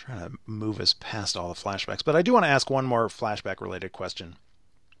to move us past all the flashbacks, but I do want to ask one more flashback-related question,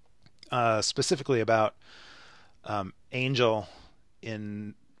 specifically about Angel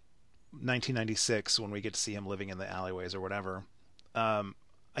in 1996 when we get to see him living in the alleyways or whatever. I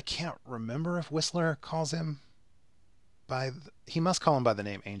can't remember if Whistler calls him he must call him by the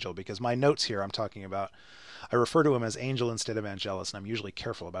name Angel, because my notes here I refer to him as Angel instead of Angelus, and I'm usually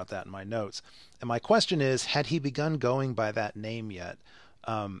careful about that in my notes. And my question is, had he begun going by that name yet?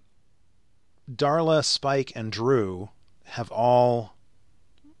 Darla, Spike, and Drew have all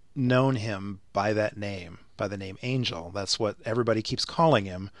known him by that name, by the name Angel. That's what everybody keeps calling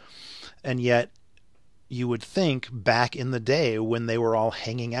him. And yet you would think back in the day when they were all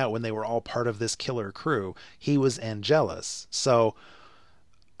hanging out, when they were all part of this killer crew, he was Angelus. So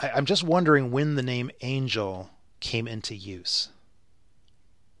I'm just wondering when the name Angel came into use?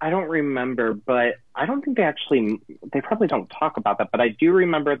 I don't remember, but I don't think they probably don't talk about that, but I do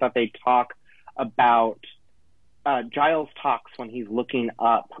remember that they talk about, Giles talks when he's looking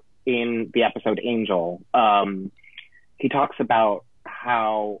up in the episode Angel. He talks about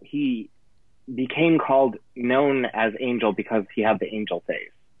how he became known as Angel because he had the angel face.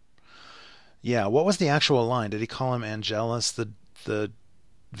 Yeah, what was the actual line? Did he call him Angelus, the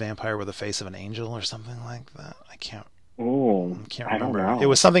vampire with the face of an angel, or something like that? I can't remember. I don't know. It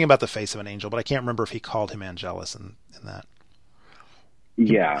was something about the face of an angel, but I can't remember if he called him Angelus in that.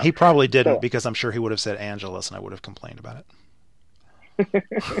 Yeah. He probably didn't, because I'm sure he would have said Angelus and I would have complained about it.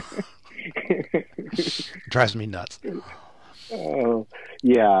 It drives me nuts. Oh,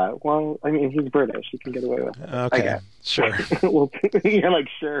 yeah. Well, I mean, he's British. He can get away with it. Okay, sure. Well, you're like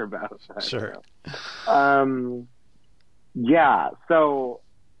sure about that. Sure. Yeah, so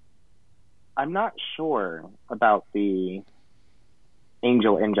I'm not sure about the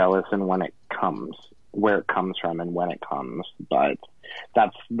Angel Angelus and where it comes from and when it comes, but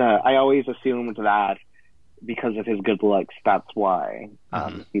I always assumed that because of his good looks, that's why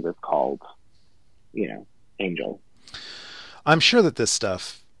he was called, Angel. I'm sure that this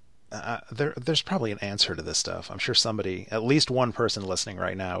stuff, there's probably an answer to this stuff. I'm sure somebody, at least one person listening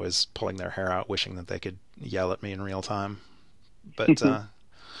right now, is pulling their hair out, wishing that they could yell at me in real time. But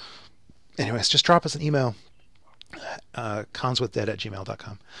anyways, just drop us an email,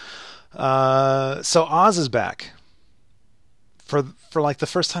 conswithdead@gmail.com. So Oz is back for like the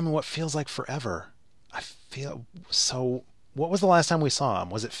first time in what feels like forever. So what was the last time we saw him?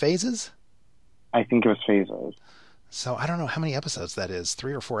 Was it Phases? I think it was Phases. So I don't know how many episodes that is.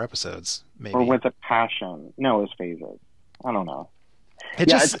 3 or 4 episodes, maybe. Or was it Passion? No, it was Phases. I don't know.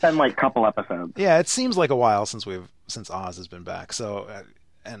 It's been like a couple episodes. Yeah, it seems like a while since Oz has been back. So,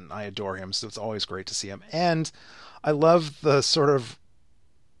 and I adore him, so it's always great to see him. And I love the sort of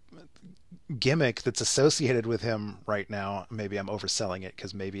gimmick that's associated with him right now. Maybe I'm overselling it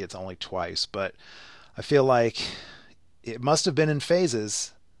because maybe it's only twice, but I feel like it must have been in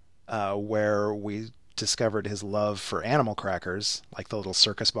Phases where we discovered his love for animal crackers, like the little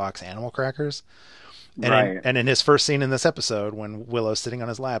circus box animal crackers. And, right. And in his first scene in this episode, when Willow's sitting on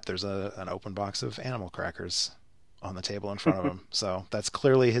his lap, there's an open box of animal crackers on the table in front of him. So that's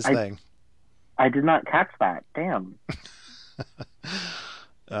clearly his thing. I did not catch that. Damn.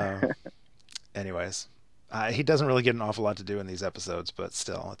 Anyways, he doesn't really get an awful lot to do in these episodes, but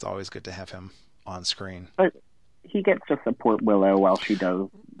still, it's always good to have him on screen. But he gets to support Willow while she does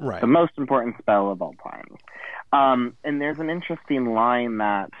the most important spell of all time. And there's an interesting line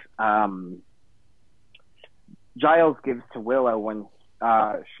that Giles gives to Willow when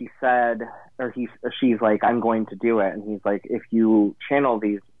she said, she's like, I'm going to do it. And he's like, if you channel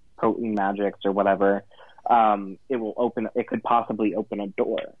these potent magics or whatever, it could possibly open a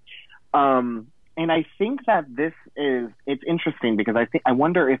door. And I think that it's interesting because I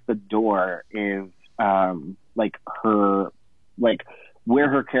wonder if the door is, where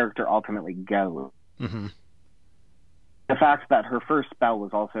her character ultimately goes. Mm-hmm. The fact that her first spell was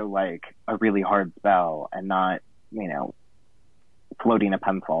also like a really hard spell and not, floating a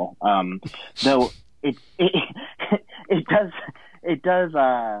pencil. Though it does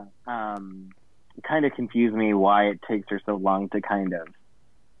kind of confuse me why it takes her so long to kind of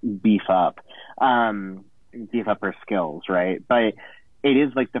beef up her skills, right? But it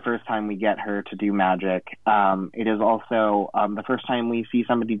is like the first time we get her to do magic. It is also the first time we see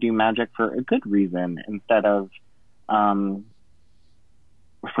somebody do magic for a good reason instead of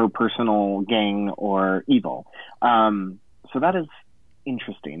for personal gain or evil. So that is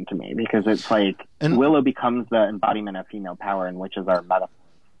interesting to me because it's like Willow becomes the embodiment of female power, and which is our metaphor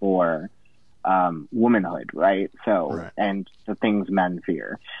for womanhood, right? So, and the things men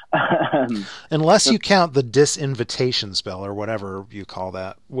fear. Unless you count the disinvitation spell or whatever you call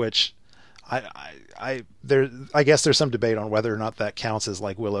that, which I guess there's some debate on whether or not that counts as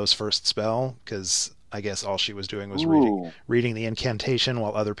like Willow's first spell, because I guess all she was doing was reading the incantation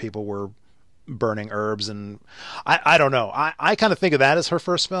while other people were burning herbs, and I don't know. I kind of think of that as her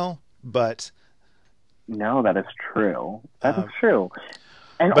first spell, but no, that is true. That is true.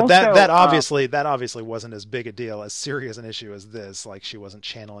 And but also, that obviously wasn't as big a deal, as serious an issue as this. Like, she wasn't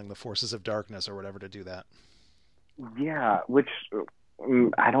channeling the forces of darkness or whatever to do that. Yeah, which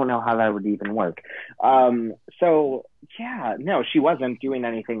I don't know how that would even work. So yeah, no, she wasn't doing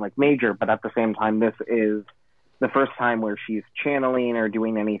anything like major, but at the same time, this is the first time where she's channeling or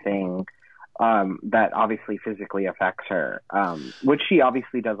doing anything that obviously physically affects her, which she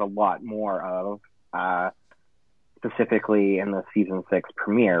obviously does a lot more of. Specifically in the season 6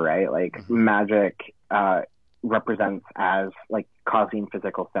 premiere, right? Like magic represents as like causing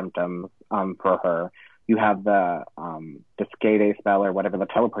physical symptoms for her. You have the Discade spell or whatever, the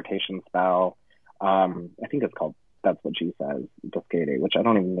teleportation spell. I think it's called, that's what she says, Discade, which I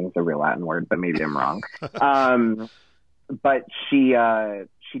don't even think is a real Latin word, but maybe I'm wrong. But she has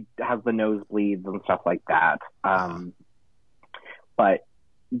the nosebleeds and stuff like that. But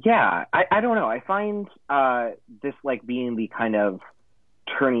yeah, I don't know. I find this like being the kind of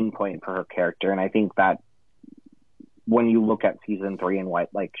turning point for her character, and I think that when you look at season 3 and what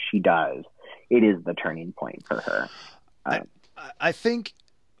like she does, it is the turning point for her. I think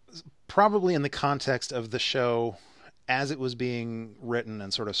probably in the context of the show as it was being written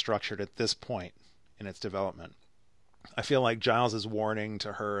and sort of structured at this point in its development, I feel like Giles's warning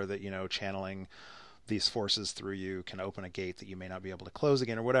to her that, you know, channeling these forces through you can open a gate that you may not be able to close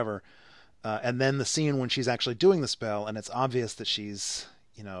again or whatever. And then the scene when she's actually doing the spell and it's obvious that she's,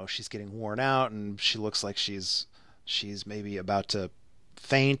 you know, she's getting worn out and she looks like she's maybe about to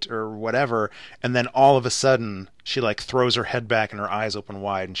faint or whatever. And then all of a sudden she like throws her head back and her eyes open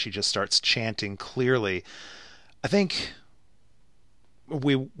wide and she just starts chanting clearly. I think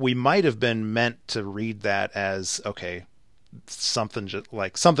we might have been meant to read that as, okay,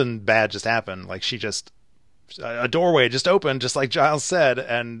 something bad just happened. Like a doorway just opened, just like Giles said,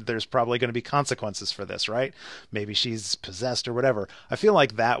 and there's probably going to be consequences for this, right? Maybe she's possessed or whatever. I feel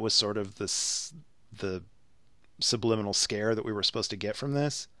like that was sort of the subliminal scare that we were supposed to get from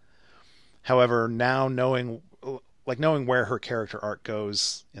this. However, now knowing where her character arc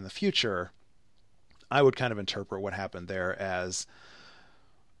goes in the future, I would kind of interpret what happened there as,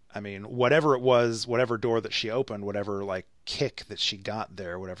 I mean, whatever it was, whatever door that she opened, whatever like kick that she got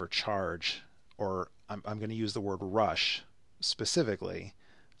there, whatever charge, or I'm going to use the word rush specifically,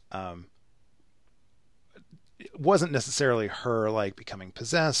 it wasn't necessarily her like becoming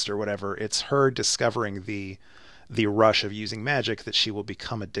possessed or whatever. It's her discovering the rush of using magic that she will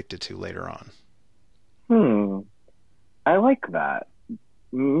become addicted to later on. I like that.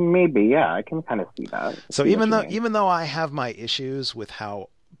 Maybe, yeah, I can kind of see that. So even though I have my issues with how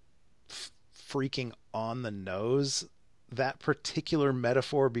freaking on the nose that particular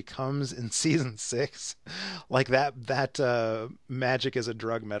metaphor becomes in season 6, like that magic as a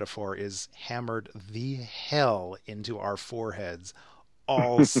drug metaphor is hammered the hell into our foreheads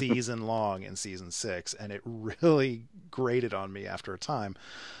all season long in season 6, and it really grated on me after a time.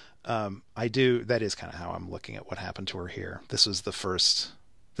 That is kind of how I'm looking at what happened to her here. This was her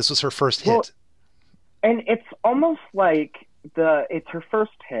first hit. Well, and it's almost like it's her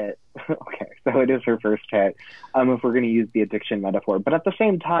first hit. Okay, so it is her first hit, if we're going to use the addiction metaphor. But at the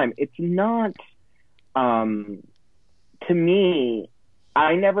same time, it's not, to me,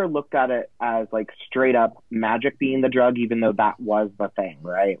 I never looked at it as like straight up magic being the drug, even though that was the thing,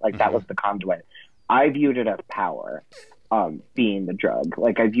 right? Like that was the conduit. I viewed it as power being the drug.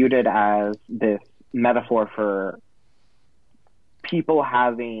 Like I viewed it as this metaphor for people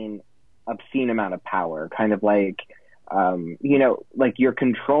having obscene amount of power, kind of like, like you're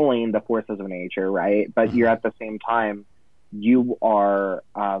controlling the forces of nature, right? But you're at the same time, you are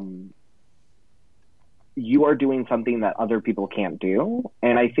doing something that other people can't do.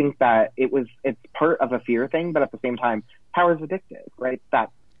 And I think that it's part of a fear thing, but at the same time, power is addictive, right?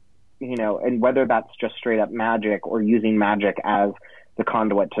 That, and whether that's just straight up magic or using magic as the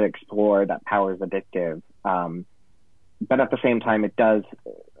conduit to explore, that power is addictive. But at the same time, it does,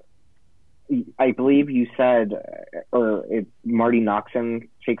 I believe you said, Marty Noxon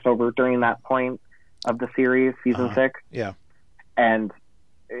takes over during that point of the series, season 6. Yeah. And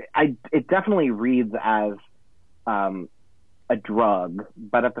it definitely reads as a drug,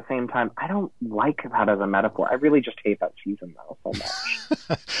 but at the same time, I don't like that as a metaphor. I really just hate that season though so much.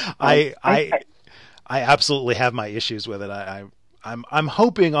 I absolutely have my issues with it. I'm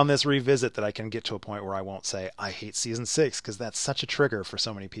hoping on this revisit that I can get to a point where I won't say I hate season 6, because that's such a trigger for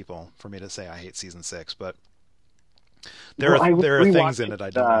so many people for me to say I hate season 6. But there are things in it I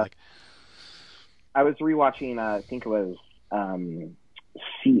don't like. I was rewatching, I think it was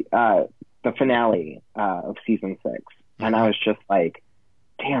the finale of season 6, and I was just like,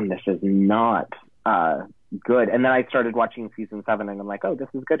 damn, this is not good. And then I started watching season 7, and I'm like, oh, this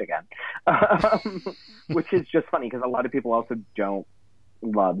is good again. Which is just funny because a lot of people also don't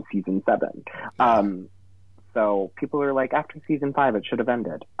love season 7. So people are like, after season 5, it should have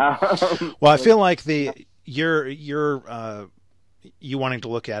ended. Well, I feel like you wanting to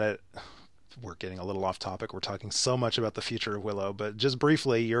look at it. We're getting a little off topic. We're talking so much about the future of Willow, but just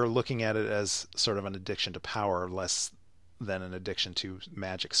briefly, you're looking at it as sort of an addiction to power, less than an addiction to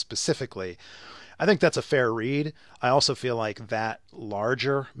magic specifically. I think that's a fair read. I also feel like that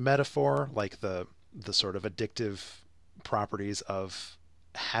larger metaphor, like the the sort of addictive properties of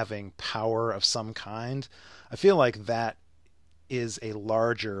having power of some kind. I feel like that is a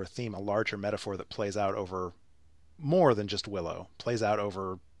larger theme, a larger metaphor that plays out over more than just Willow, plays out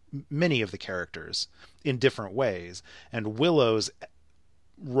over many of the characters in different ways. And Willow's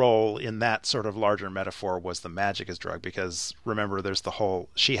role in that sort of larger metaphor was the magic as drug, because remember, there's the whole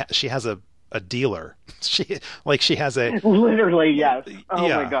she has a dealer. She has a literally, yes. Oh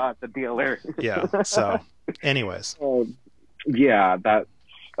yeah. my god, the dealer. Yeah. So, anyways. Yeah, that.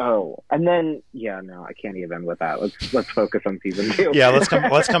 Oh, and then no, I can't even with that. Let's focus on season 2. Yeah, let's come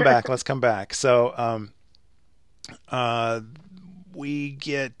back. Let's come back. So, we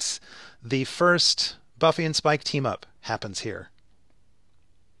get the first Buffy and Spike team up happens here.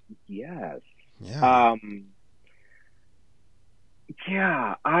 Yes. Yeah.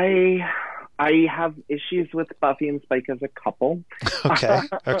 Yeah, I have issues with Buffy and Spike as a couple. Okay.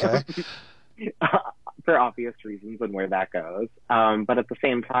 For obvious reasons and where that goes. But at the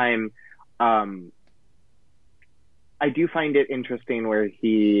same time, I do find it interesting where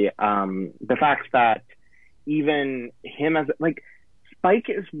he, the fact that even him as, like, Spike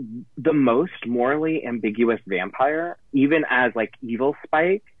is the most morally ambiguous vampire, even as, like, evil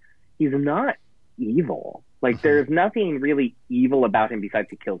Spike. He's not evil. Like, there's nothing really evil about him besides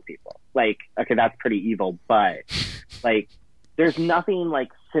he kills people. Like, okay, that's pretty evil, but, like, there's nothing, like,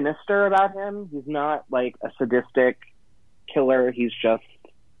 sinister about him. He's not, like, a sadistic killer. He's just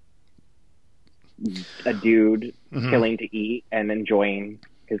a dude killing to eat and enjoying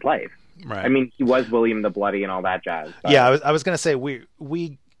his life. Right. I mean, he was William the Bloody and all that jazz. But... Yeah, I was going to say,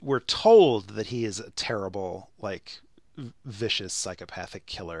 we were told that he is a terrible, like, vicious, psychopathic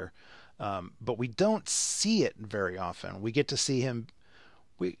killer, but we don't see it very often. We get to see him...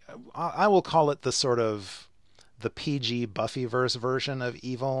 I will call it the sort of... the PG Buffyverse version of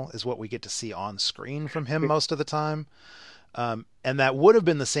evil is what we get to see on screen from him most of the time. And that would have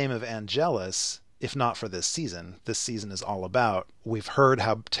been the same of Angelus if not for this season. This season is all about, we've heard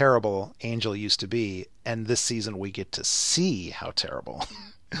how terrible Angel used to be, and this season we get to see how terrible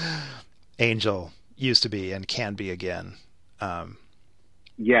Angel used to be and can be again.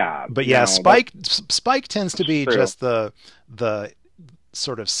 Yeah. But yeah, Spike tends to be true. just the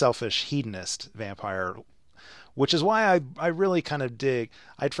sort of selfish hedonist vampire, which is why I really kind of dig.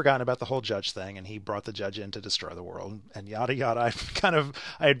 I'd forgotten about the whole judge thing, and he brought the judge in to destroy the world and yada yada.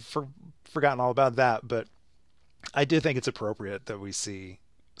 I had forgotten all about that, but I do think it's appropriate that we see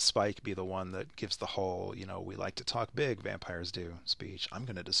Spike be the one that gives the whole, we like to talk big, vampires do speech. I'm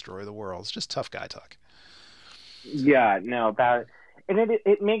going to destroy the world. It's just tough guy talk. Yeah, no, and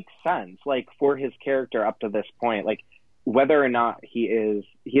it makes sense, like, for his character up to this point, like, whether or not he is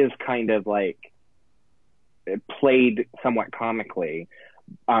kind of like played somewhat comically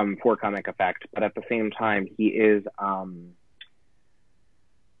for comic effect, but at the same time he is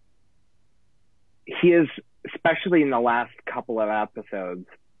especially in the last couple of episodes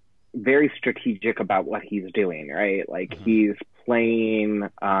very strategic about what he's doing, right? Like he's playing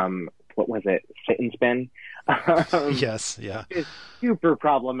what was it, sit and spin? Yes, yeah. It's super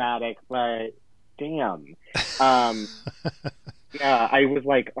problematic, but damn. Yeah, I was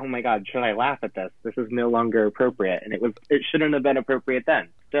like, oh my god, should I laugh at this? This is no longer appropriate, and it shouldn't have been appropriate then.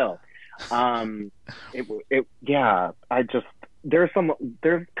 Still, there's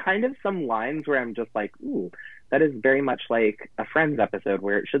kind of some lines where I'm just like, ooh, that is very much like a Friends episode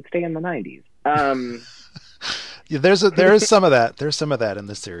where it should stay in the 90s. Yeah, there is some of that. There's some of that in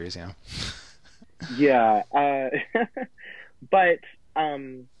this series, yeah. Yeah, but oh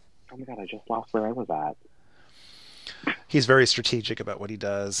my god, I just lost where I was at. He's very strategic about what he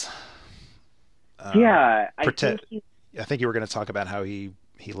does. Yeah, I think you were going to talk about how he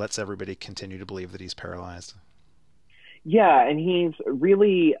lets everybody continue to believe that he's paralyzed. Yeah, and he's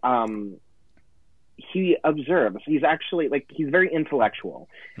really he observes. He's actually, like, he's very intellectual,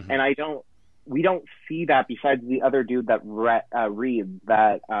 and we don't see that besides the other dude that reads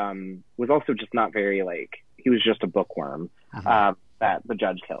that was also just not very, like, he was just a bookworm that the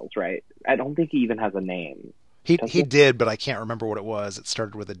judge kills, right? I don't think he even has a name. He did, but I can't remember what it was. It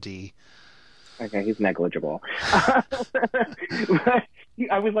started with a D. Okay, he's negligible.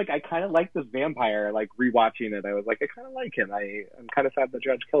 I was like, I kind of like this vampire, like, rewatching it. I was like, I kind of like him. I'm kind of sad the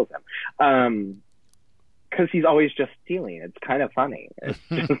judge kills him. Because he's always just stealing. It's kind of funny. It's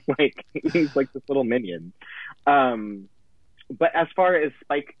just like, he's like this little minion. But as far as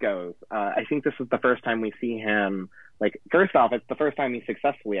Spike goes, I think this is the first time we see him. Like, first off, it's the first time he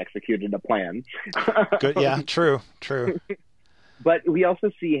successfully executed a plan. Good, yeah, true. But we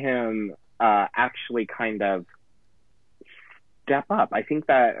also see him actually kind of step up. I think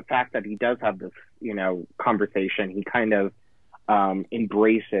that the fact that he does have this conversation, he kind of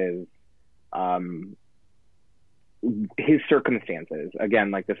embraces his circumstances.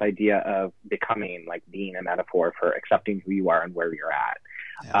 Again, like this idea of becoming, like being a metaphor for accepting who you are and where you're at.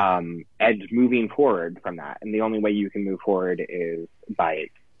 Yeah. And moving forward from that. And the only way you can move forward is by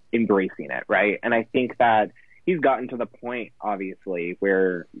embracing it, right? And I think that he's gotten to the point, obviously,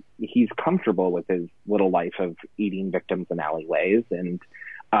 where he's comfortable with his little life of eating victims in alleyways. And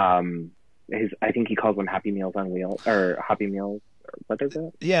I think he calls them Happy Meals on Wheels, or Happy Meals, or what is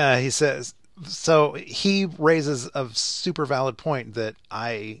it? Yeah, he says. So he raises a super valid point that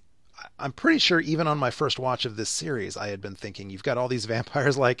I'm pretty sure even on my first watch of this series, I had been thinking, you've got all these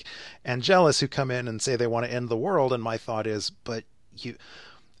vampires like Angelus who come in and say they want to end the world. And my thought is, but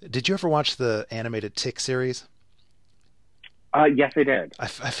did you ever watch the animated Tick series? Yes, I did. I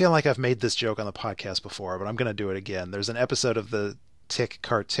feel like I've made this joke on the podcast before, but I'm going to do it again. There's an episode of the Tick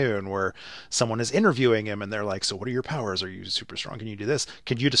cartoon where someone is interviewing him and they're like, so what are your powers? Are you super strong? Can you do this?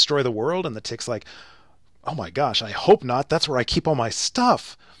 Can you destroy the world? And the Tick's like, oh my gosh, I hope not. That's where I keep all my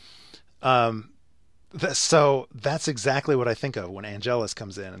stuff. So that's exactly what I think of when Angelus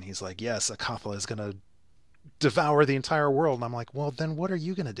comes in and he's like, yes, Akathala is going to devour the entire world. And I'm like, well, then what are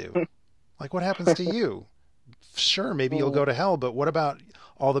you going to do? Like, what happens to you? Sure, maybe you'll go to hell, but what about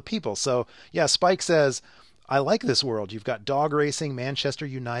all the people? So yeah, Spike says, I like this world. You've got dog racing, Manchester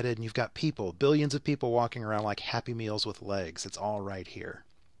United, and you've got people, billions of people walking around like Happy Meals with legs. It's all right here.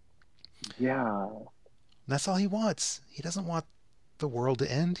 Yeah. And that's all he wants. He doesn't want the world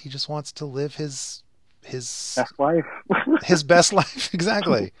to end. He just wants to live his best life. His best life.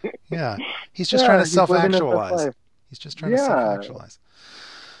 Exactly. Yeah. He's just trying to self-actualize. He's just trying to self-actualize.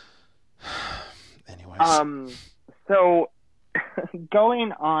 Anyways. So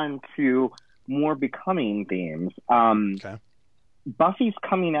going on to more becoming themes, okay. Buffy's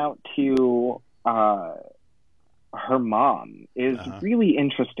coming out to her mom is really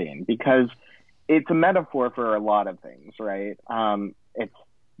interesting because it's a metaphor for a lot of things, right? It's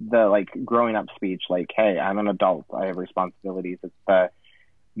the like growing up speech, like, hey, I'm an adult, I have responsibilities. It's the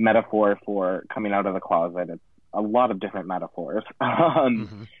metaphor for coming out of the closet. It's a lot of different metaphors.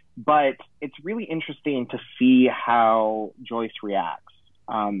 But it's really interesting to see how Joyce reacts.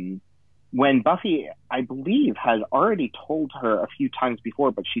 When Buffy, I believe, has already told her a few times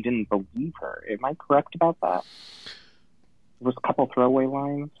before, but she didn't believe her. Am I correct about that? There was a couple throwaway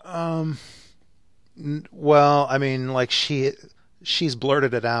lines. Well, I mean, like she's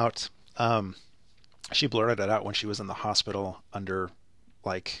blurted it out. She blurted it out when she was in the hospital under,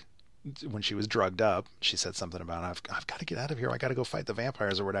 like, when she was drugged up. She said something about, I've got to get out of here. I got to go fight the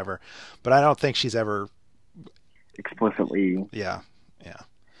vampires or whatever. But I don't think she's ever explicitly. Yeah.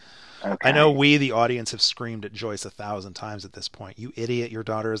 Okay. I know we, the audience, have screamed at Joyce 1,000 times at this point. You idiot, your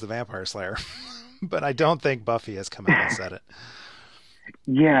daughter is the vampire slayer. But I don't think Buffy has come out and said it.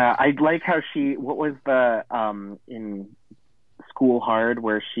 Yeah, I like how what was the, in School Hard,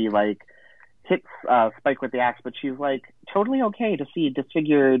 where she, like, hits Spike with the axe, but she's, like, totally okay to see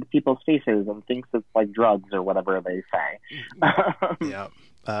disfigured people's faces and thinks it's, like, drugs or whatever they say. Yeah.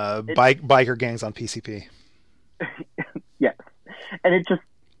 Biker gangs on PCP. Yes. And it just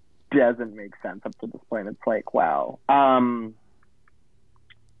doesn't make sense up to this point. It's like, wow.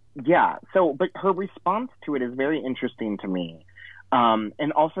 Yeah. So, but her response to it is very interesting to me.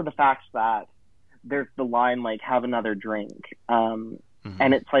 And also the fact that there's the line, like, have another drink. And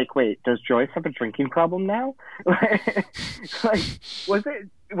it's like, wait, does Joyce have a drinking problem now? Like, was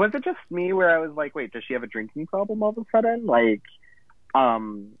it just me where I was like, wait, does she have a drinking problem all of a sudden? Like,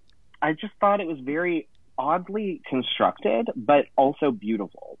 I just thought it was very oddly constructed, but also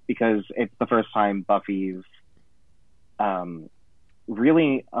beautiful, because it's the first time Buffy's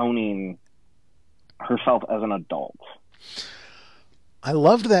really owning herself as an adult. I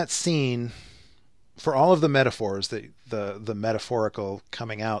loved that scene for all of the metaphors, the metaphorical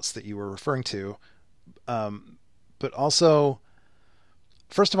coming outs that you were referring to. But also,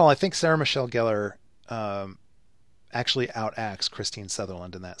 first of all, I think Sarah Michelle Gellar actually outacts Christine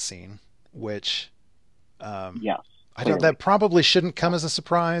Sutherland in that scene, which yes, I don't. That probably shouldn't come as a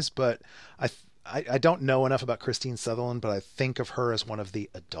surprise, but I don't know enough about Christine Sutherland, but I think of her as one of the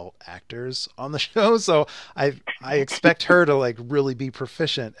adult actors on the show, so I expect her to, like, really be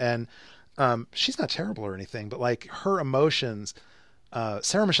proficient. And she's not terrible or anything, but, like, her emotions,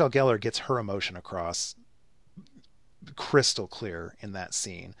 Sarah Michelle Gellar gets her emotion across crystal clear in that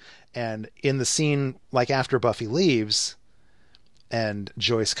scene. And in the scene, like, after Buffy leaves and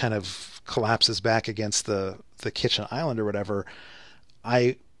Joyce kind of collapses back against the kitchen island or whatever,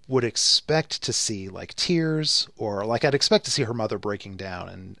 I would expect to see, like, tears, or, like, I'd expect to see her mother breaking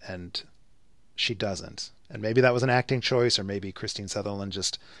down and she doesn't. And maybe that was an acting choice, or maybe Christine Sutherland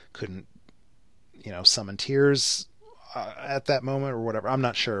just couldn't, summon tears at that moment or whatever. I'm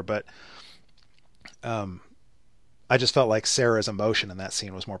not sure, but I just felt like Sarah's emotion in that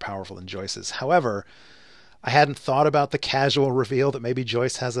scene was more powerful than Joyce's. However, I hadn't thought about the casual reveal that maybe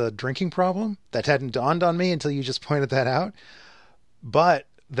Joyce has a drinking problem. That hadn't dawned on me until you just pointed that out. But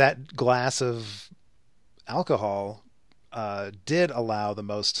that glass of alcohol did allow the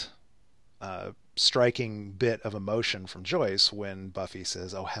most striking bit of emotion from Joyce when Buffy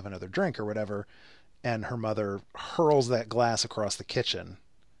says, "Oh, have another drink," or whatever, and her mother hurls that glass across the kitchen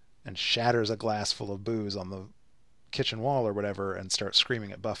and shatters a glass full of booze on the kitchen wall or whatever and starts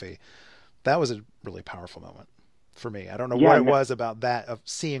screaming at Buffy. That was a really powerful moment for me. I don't know what it was about that, of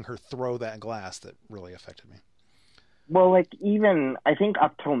seeing her throw that glass, that really affected me. Well, like, even I think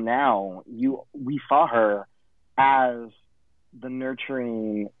up till now, we saw her as the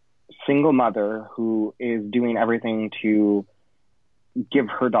nurturing single mother who is doing everything to give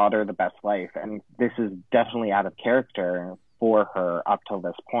her daughter the best life. And this is definitely out of character for her up till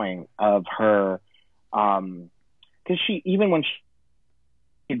this point of her, because even when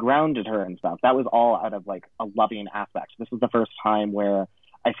she grounded her and stuff, that was all out of like a loving aspect. This is the first time where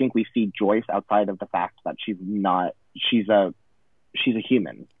I think we see Joyce outside of the fact that she's a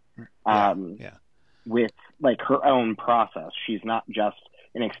human, with like her own process. She's not just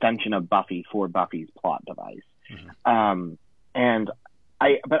an extension of Buffy for Buffy's plot device. Mm-hmm.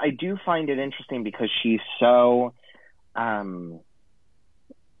 But I do find it interesting because she's so, there's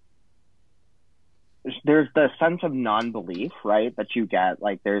the sense of non-belief, right, that you get.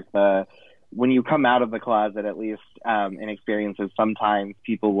 Like, when you come out of the closet, at least in experiences, sometimes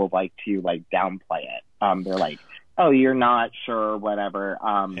people will like to like downplay it. They're like, "Oh, you're not sure," whatever.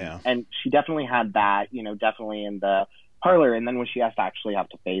 And she definitely had that, definitely in the parlor. And then when she has to actually have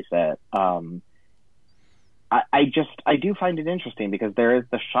to face it, I do find it interesting because there is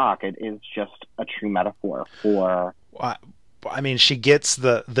the shock. It is just a true metaphor for. I mean, she gets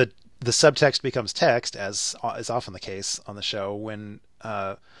the subtext becomes text, as is often the case on the show when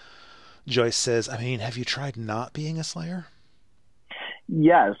Joyce says, "I mean, have you tried not being a Slayer?"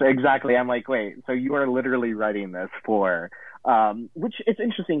 Yes, exactly. I'm like, wait, so you are literally writing this for, which it's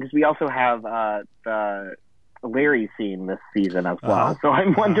interesting because we also have the Larry scene this season as well. So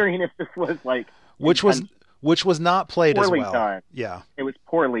I'm wondering if this was like, which was not played as well. Done. Yeah, it was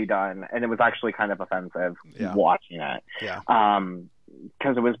poorly done, and it was actually kind of offensive watching it. Yeah,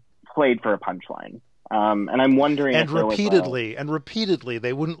 because it was played for a punchline. And I'm wondering and repeatedly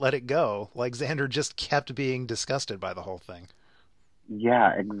they wouldn't let it go. Like, Xander just kept being disgusted by the whole thing.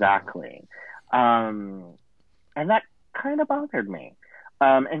 Yeah, exactly. And that kind of bothered me.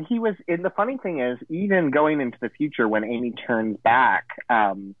 And the funny thing is, even going into the future when Amy turns back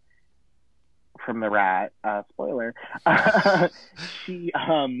from the rat, spoiler, she,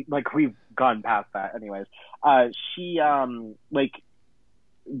 like, we've gone past that anyways, she, like,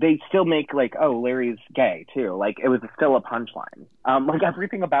 they still make like, oh, Larry's gay too. Like, it was still a punchline. Like,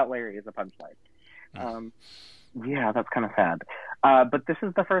 everything about Larry is a punchline. Yeah, that's kind of sad. But this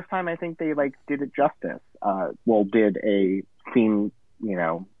is the first time I think they like did it justice. Did a scene,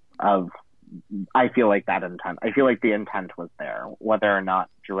 of, I feel like that intent. I feel like the intent was there, whether or not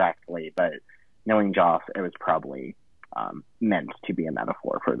directly, but knowing Joss, it was probably meant to be a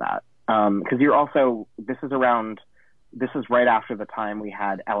metaphor for that. Because this is right after the time we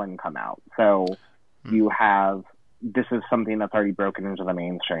had Ellen come out. So this is something that's already broken into the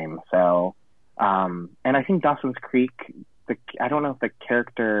mainstream. So, and I think Dawson's Creek, I don't know if the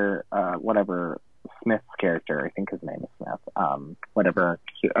character, Smith's character, I think his name is Smith,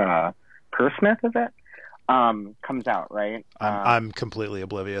 Per Smith, is it? Comes out, right? I'm completely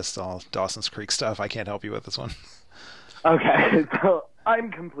oblivious to all Dawson's Creek stuff. I can't help you with this one. Okay, so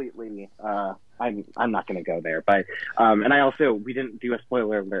I'm completely, I'm not going to go there, but, and we didn't do a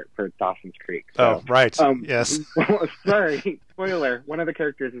spoiler alert for Dawson's Creek. So, oh, right. Yes. Sorry, spoiler, one of the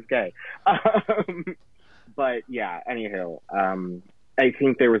characters is gay. But yeah, anywho, I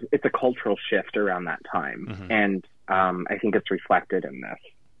think it's a cultural shift around that time. Mm-hmm. And, I think it's reflected in this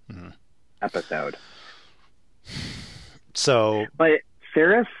episode. So, but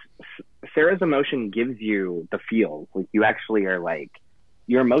Sarah's emotion gives you the feels. Like, you actually are like,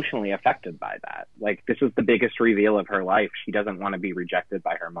 you're emotionally affected by that. Like, this is the biggest reveal of her life. She doesn't want to be rejected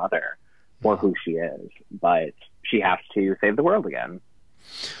by her mother for who she is, but she has to save the world again.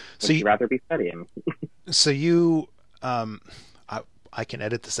 So she'd rather be studying. So you, I can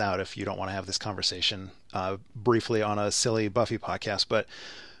edit this out if you don't want to have this conversation briefly on a silly Buffy podcast, but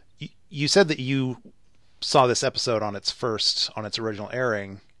you said that you saw this episode on its original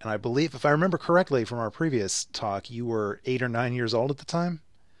airing, And I believe, if I remember correctly from our previous talk, you were 8 or 9 years old at the time.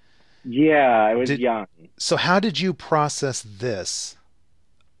 Yeah, I was young. So how did you process this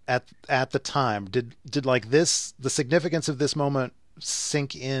at the time? Did like this, the significance of this moment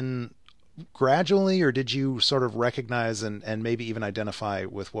sink in gradually, or did you sort of recognize and maybe even identify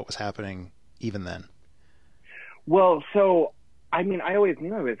with what was happening even then? Well, so I mean, I always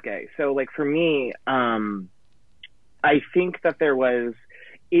knew I was gay. So like for me, I think that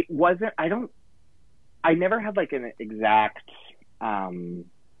it wasn't, I never had like an exact,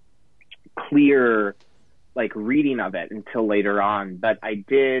 clear like reading of it until later on, but I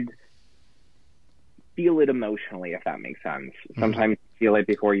did feel it emotionally, if that makes sense. Sometimes you feel it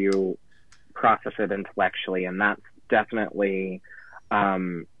before you process it intellectually, and that's definitely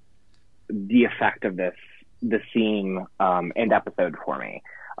the effect of the scene and episode for me,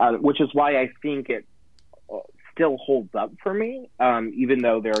 which is why I think it still holds up for me, even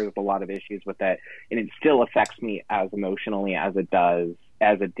though there is a lot of issues with it, and it still affects me as emotionally as it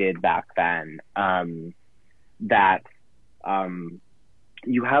did back then. That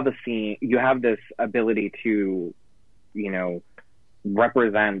you have a scene, you have this ability to,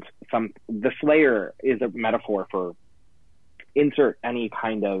 represent the Slayer is a metaphor for insert any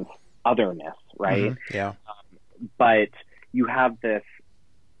kind of otherness, right? Mm-hmm. Yeah. But you have this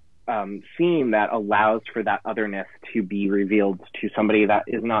scene that allows for that otherness to be revealed to somebody that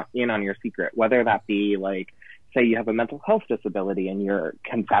is not in on your secret, whether that be like, say you have a mental health disability and you're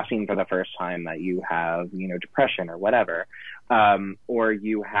confessing for the first time that you have, depression or whatever, or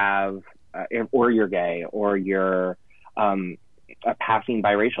you have, or you're gay, or you're a passing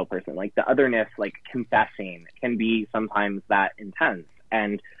biracial person. Like the otherness, like confessing, can be sometimes that intense,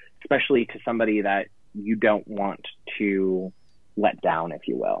 and especially to somebody that you don't want to let down, if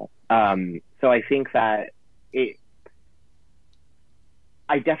you will. So I think that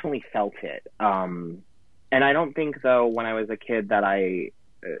I definitely felt it. And I don't think, though, when I was a kid that I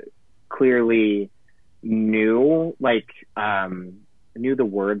clearly knew the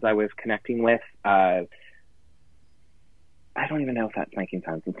words I was connecting with. I don't even know if that's making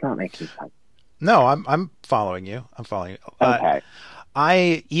sense. It's not making sense. No, I'm following you. I'm following you. Okay.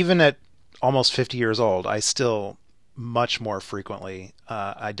 I, even at almost 50 years old, I still much more frequently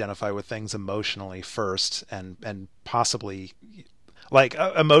identify with things emotionally first, and possibly like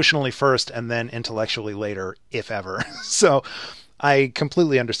emotionally first and then intellectually later, if ever. So I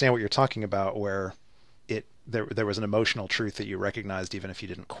completely understand what you're talking about, where there was an emotional truth that you recognized even if you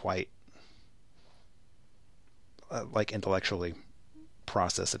didn't quite like intellectually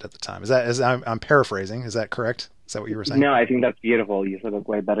process it at the time. I'm paraphrasing. Is that correct? Is that what you were saying? No, I think that's beautiful. You said it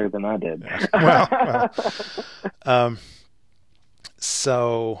way better than I did. well.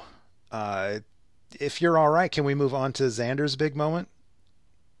 So if you're all right, can we move on to Xander's big moment?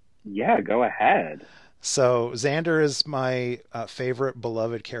 Yeah, go ahead. So Xander is my favorite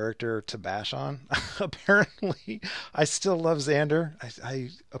beloved character to bash on. Apparently, I still love Xander. I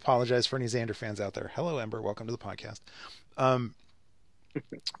apologize for any Xander fans out there. Hello, Ember. Welcome to the podcast.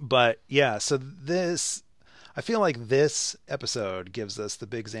 But yeah, so I feel like this episode gives us the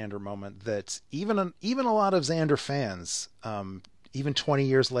big Xander moment that even a lot of Xander fans, even 20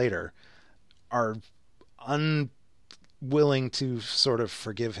 years later, are unwilling to sort of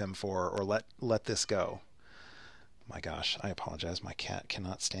forgive him for, or let this go. My gosh, I apologize. My cat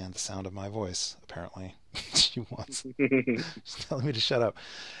cannot stand the sound of my voice, apparently. She wants she's telling me to shut up.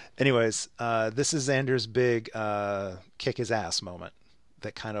 Anyways, this is Xander's big kick his ass moment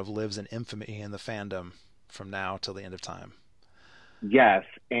that kind of lives in infamy in the fandom from now till the end of time. Yes,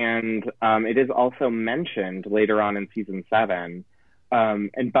 and it is also mentioned later on in season 7,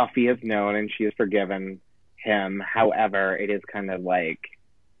 and Buffy has known and she has forgiven him. However, it is kind of like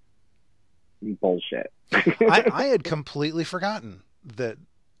bullshit. I had completely forgotten that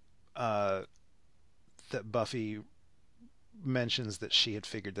that Buffy mentions that she had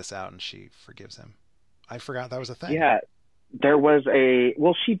figured this out and she forgives him. I forgot that was a thing. Yeah, there was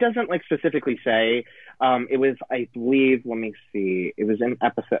she doesn't like specifically say. It was, I believe, let me see. It was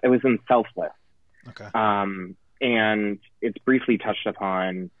in Selfless. Okay. And it's briefly touched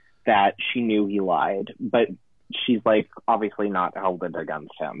upon that she knew he lied, but she's like obviously not held it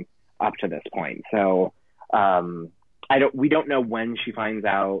against him up to this point. So we don't know when she finds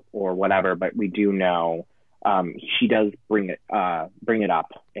out or whatever, but we do know she does bring it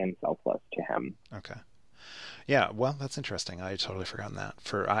up in Selfless to him. Okay. Yeah, well, that's interesting. I had totally forgotten that.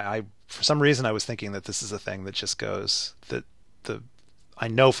 For some reason I was thinking that this is a thing that just goes that I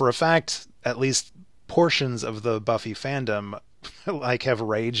know for a fact at least portions of the Buffy fandom like have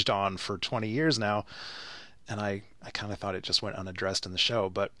raged on for 20 years now, and I kind of thought it just went unaddressed in the show.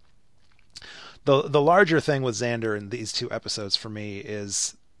 But the larger thing with Xander in these 2 episodes for me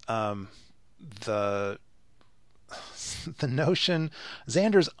is the notion,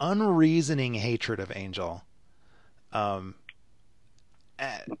 Xander's unreasoning hatred of Angel. Pure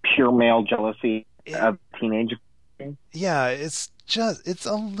male jealousy of teenage. Yeah, it's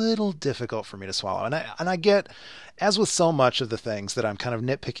a little difficult for me to swallow. And I get, as with so much of the things that I'm kind of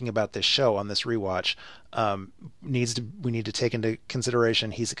nitpicking about this show on this rewatch, we need to take into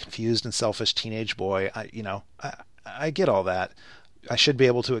consideration he's a confused and selfish teenage boy. I get all that. I should be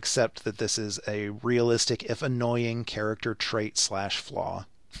able to accept that this is a realistic, if annoying, character trait / flaw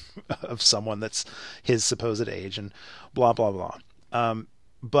of someone that's his supposed age and blah blah blah.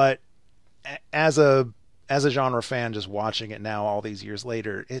 But as a genre fan, just watching it now all these years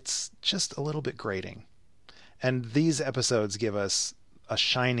later, it's just a little bit grating. And these episodes give us a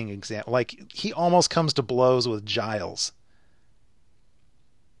shining example. Like, he almost comes to blows with Giles.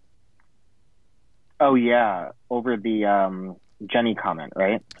 Oh yeah, over the Jenny comment,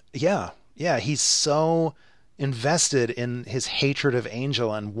 right? Yeah. He's so invested in his hatred of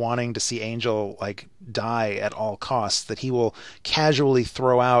Angel and wanting to see Angel like die at all costs that he will casually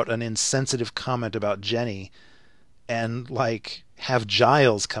throw out an insensitive comment about Jenny and like have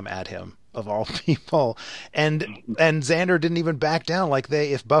Giles come at him, of all people. And Xander didn't even back down. Like,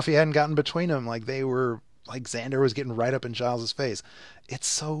 if Buffy hadn't gotten between them, like Xander was getting right up in Giles's face. It's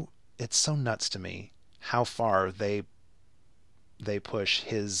so nuts to me how far they push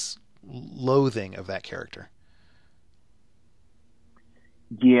his loathing of that character.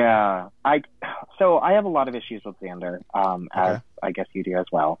 Yeah, I have a lot of issues with Xander, as I guess you do as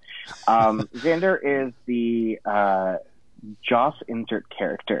well. Xander is the Joss insert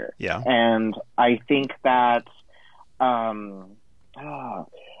character. Yeah. And I think that I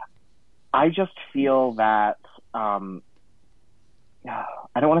just feel that I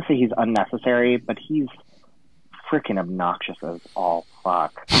don't want to say he's unnecessary, but he's freaking obnoxious as all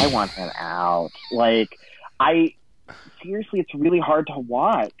fuck. I want him out. Like, seriously, it's really hard to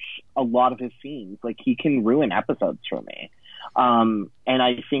watch a lot of his scenes. Like, he can ruin episodes for me. And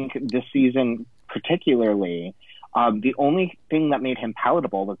I think this season particularly, the only thing that made him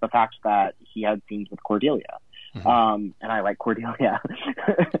palatable was the fact that he had scenes with Cordelia. Mm-hmm. And I like Cordelia.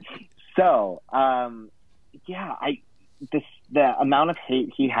 So, the amount of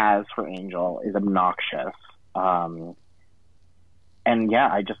hate he has for Angel is obnoxious. And yeah,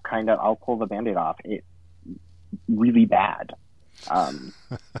 I just I'll pull the Band-Aid off. It's really bad.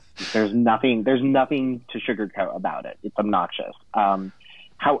 There's nothing to sugarcoat about it. It's obnoxious.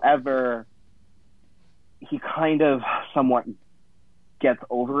 However, he kind of somewhat gets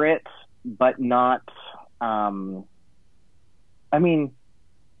over it, but not,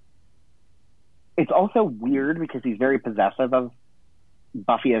 it's also weird because he's very possessive of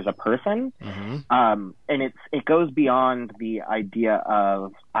Buffy as a person. Mm-hmm. And it goes beyond the idea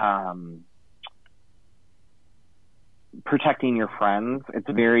of, protecting your friends. It's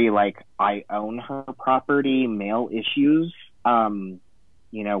very like, I own her property, male issues.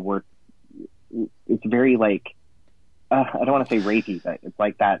 It's very like, I don't want to say rapey, but it's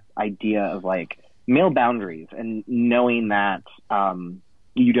like that idea of like male boundaries and knowing that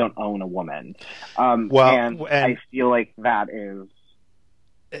you don't own a woman. And I feel like that is,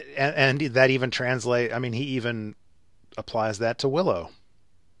 and that even translate. I mean, he even applies that to Willow.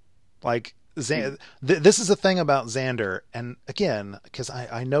 Like, this is the thing about Xander, and again, because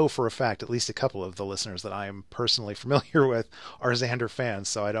I know for a fact at least a couple of the listeners that I am personally familiar with are Xander fans,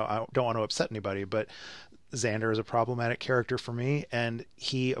 so I don't want to upset anybody, but Xander is a problematic character for me, and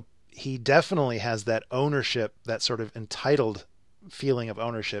he definitely has that ownership, that sort of entitled feeling of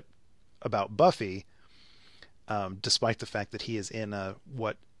ownership about Buffy, despite the fact that he is in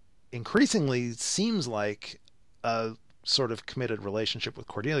what increasingly seems like a sort of committed relationship with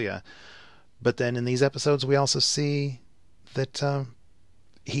Cordelia. But then in these episodes, we also see that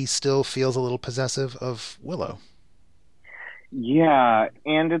he still feels a little possessive of Willow. Yeah,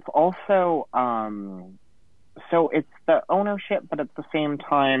 and it's also, so it's the ownership, but at the same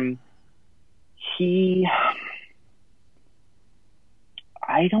time,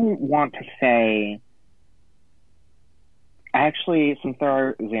 I don't want to say, actually, since there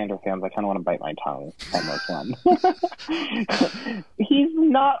are Xander fans, I kind of want to bite my tongue on this one. He's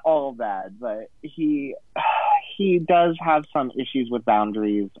not all bad, but he does have some issues with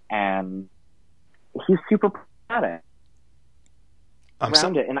boundaries, and he's super proud of it. I'm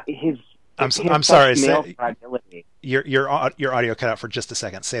sorry. Your audio cut out for just a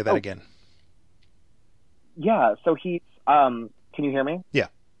second. Say that again. Yeah. So he's. Can you hear me? Yeah.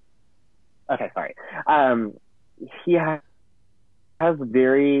 Okay, sorry. He has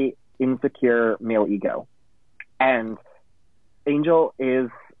very insecure male ego, and Angel is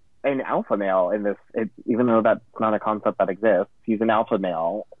an alpha male in this. Even though that's not a concept that exists, he's an alpha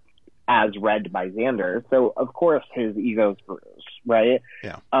male as read by Xander. So of course his ego's bruised, right?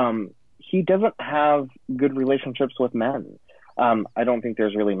 Yeah. He doesn't have good relationships with men. I don't think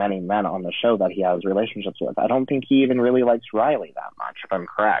there's really many men on the show that he has relationships with. I don't think he even really likes Riley that much, if I'm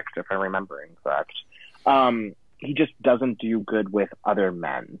correct, if I'm remembering correct. He just doesn't do good with other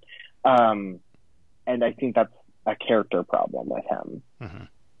men. And I think that's a character problem with him. Mm-hmm.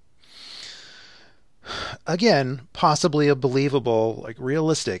 Again, possibly a believable, like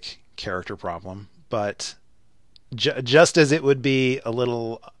realistic character problem, but just as it would be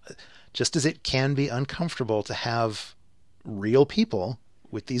just as it can be uncomfortable to have real people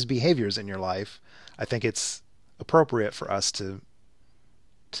with these behaviors in your life, I think it's appropriate for us to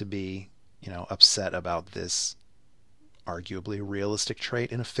be, upset about this arguably realistic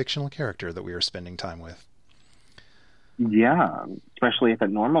trait in a fictional character that we are spending time with. Yeah, especially if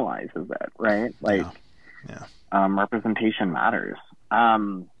it normalizes it, right? Like, yeah. Representation matters.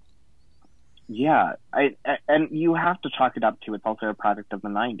 Yeah, and you have to chalk it up to it's also a product of the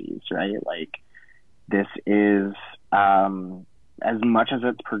 90s, right? Like, this is, as much as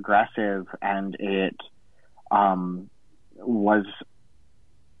it's progressive and it was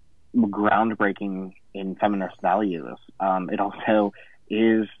groundbreaking in feminist values, it also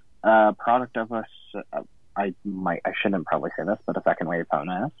is a product of us. I shouldn't probably say this, but a second wave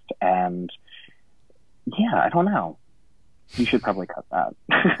feminist. And yeah, I don't know. You should probably cut that.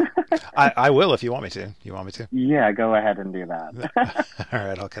 I will if you want me to. You want me to? Yeah, go ahead and do that. All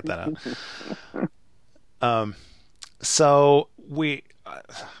right, I'll cut that out. So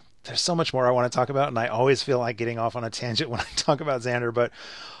there's so much more I want to talk about, and I always feel like getting off on a tangent when I talk about Xander, but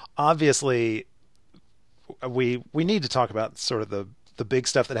obviously we need to talk about sort of the big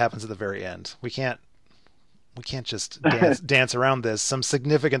stuff that happens at the very end. We can't just dance around this. Some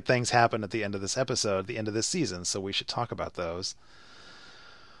significant things happen at the end of this episode, the end of this season, so we should talk about those.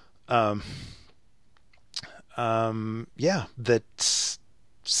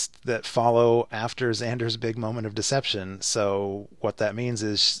 That follow after Xander's big moment of deception. So what that means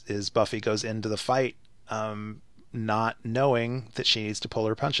is Buffy goes into the fight not knowing that she needs to pull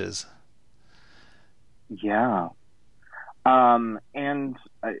her punches. Yeah. And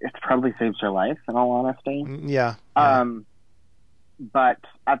it probably saves her life, in all honesty. Yeah. But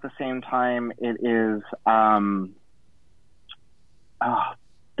at the same time, it is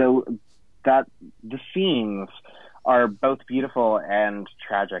the scenes are both beautiful and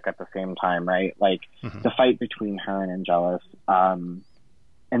tragic at the same time, right? Like, the fight between her and Angelus, and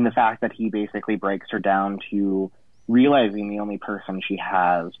the fact that he basically breaks her down to realizing the only person she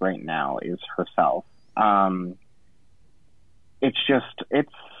has right now is herself. It's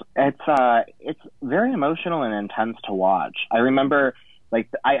very emotional and intense to watch. I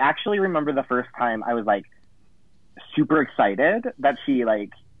actually remember the first time I was like super excited that she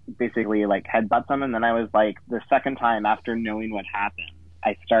basically headbutts him, and then I was like, the second time after knowing what happened,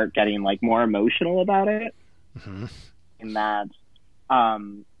 I start getting more emotional about it. Mm-hmm. In that,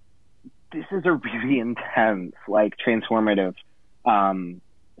 this is a really intense, transformative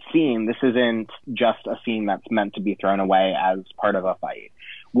scene. This isn't just a scene that's meant to be thrown away as part of a fight,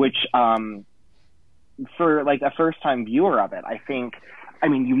 which for a first time viewer of it, I think,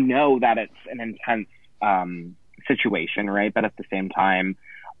 that it's an intense situation, right? But at the same time,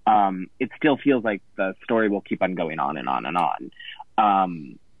 it still feels like the story will keep on going on and on and on.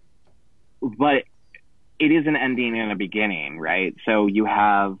 But it is an ending and a beginning, right? So you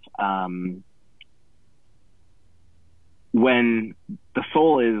have when the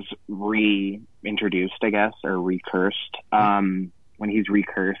soul is reintroduced, I guess, or recursed, when he's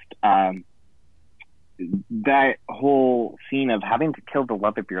recursed, that whole scene of having to kill the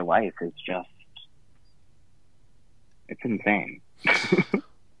love of your life is just, it's insane.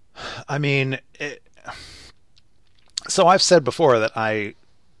 So I've said before that I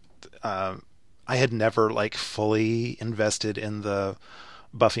had never fully invested in the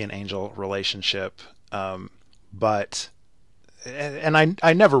Buffy and Angel relationship, but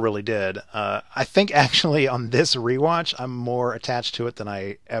I never really did. I think actually on this rewatch, I'm more attached to it than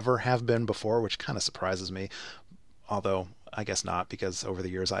I ever have been before, which kind of surprises me. Although I guess not, because over the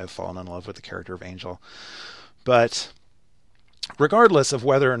years I have fallen in love with the character of Angel. But regardless of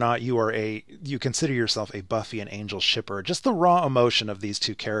whether or not you consider yourself a Buffy and Angel shipper, just the raw emotion of these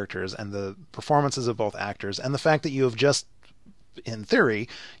two characters and the performances of both actors, and the fact that you have just, in theory,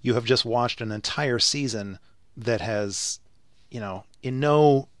 you have just watched an entire season that has, in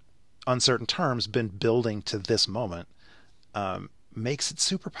no uncertain terms, been building to this moment, makes it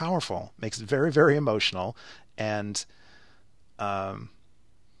super powerful, makes it very, very emotional. And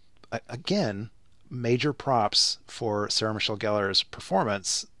again, major props for Sarah Michelle Gellar's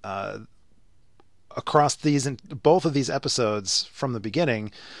performance across both of these episodes from the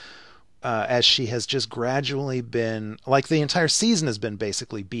beginning, as she has just gradually been, like the entire season has been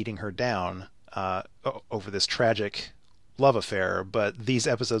basically beating her down over this tragic love affair, but these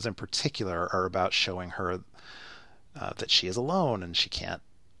episodes in particular are about showing her that she is alone and she can't,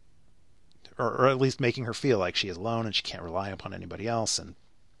 or at least making her feel like she is alone and she can't rely upon anybody else. And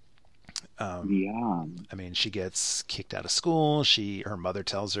I mean, she gets kicked out of school. Her mother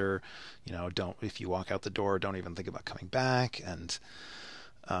tells her, if you walk out the door, don't even think about coming back. And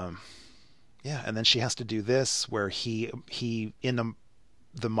and then she has to do this where he in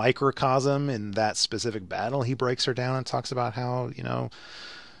the microcosm in that specific battle, he breaks her down and talks about how,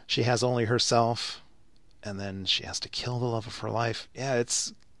 she has only herself, and then she has to kill the love of her life. Yeah,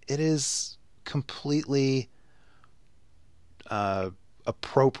 it is completely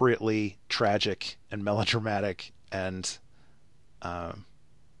appropriately tragic and melodramatic and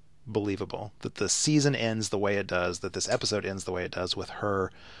believable that the season ends the way it does, that this episode ends the way it does, with her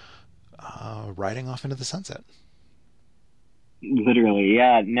riding off into the sunset. Literally,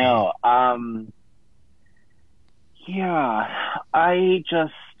 yeah, no. I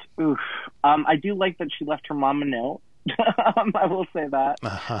just, I do like that she left her mom a note. I will say that.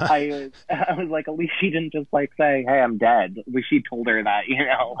 Uh-huh. I was like, at least she didn't just like say, "Hey, I'm dead." At least she told her that,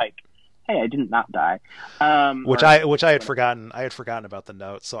 like, "Hey, I did not die." Which I had forgotten. I had forgotten about the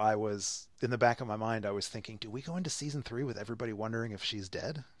note, so I was, in the back of my mind, I was thinking, do we go into season 3 with everybody wondering if she's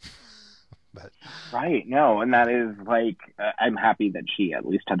dead? But right, no, and that is like, I'm happy that she at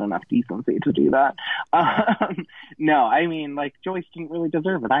least had enough decency to do that. No, I mean, like, Joyce didn't really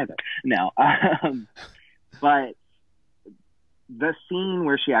deserve it either. No, but the scene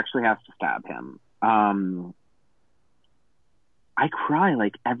where she actually has to stab him, I cry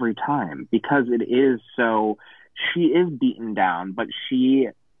like every time, because it is so, she is beaten down, but she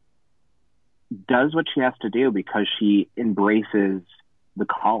does what she has to do because she embraces the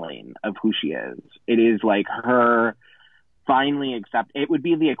calling of who she is. It is like her finally it would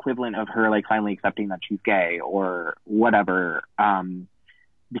be the equivalent of her like finally accepting that she's gay or whatever,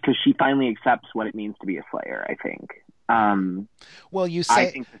 because she finally accepts what it means to be a Slayer, I think. Well, you say,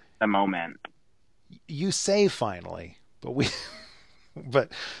 I think this is the moment. You say finally, but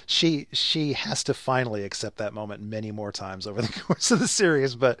she has to finally accept that moment many more times over the course of the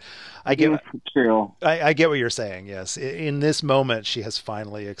series. But I get true. I get what you're saying. Yes, in this moment, she has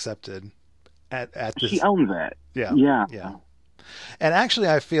finally accepted. At this, she owns it. Yeah. And actually,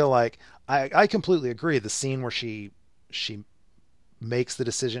 I feel like I completely agree. The scene where she makes the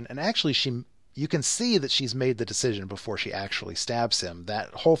decision, and actually you can see that she's made the decision before she actually stabs him. That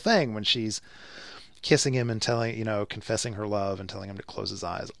whole thing when she's kissing him and telling, confessing her love and telling him to close his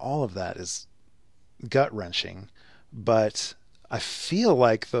eyes, all of that is gut-wrenching. But I feel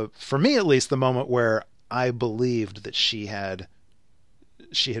like for me at least, the moment where I believed that she had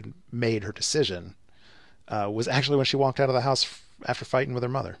made her decision was actually when she walked out of the house after fighting with her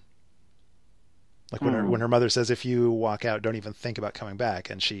mother. Like when her mother says, "If you walk out, don't even think about coming back,"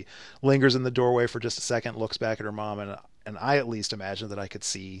 and she lingers in the doorway for just a second, looks back at her mom, and I at least imagine that I could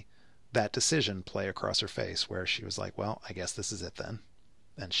see that decision play across her face, where she was like, "Well, I guess this is it then,"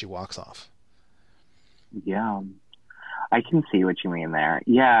 and she walks off. Yeah, I can see what you mean there.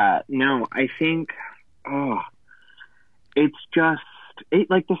 Yeah, no, I think, it's just,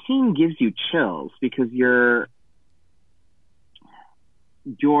 like the scene gives you chills because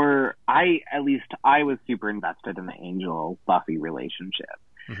I was super invested in the Angel Buffy relationship.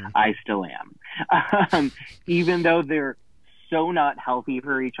 Mm-hmm. I still am. Even though they're so not healthy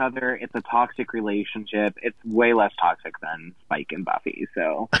for each other, it's a toxic relationship. It's way less toxic than Spike and Buffy.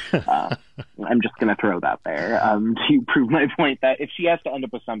 So I'm just going to throw that there to prove my point that if she has to end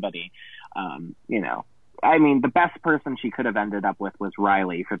up with somebody, I mean, the best person she could have ended up with was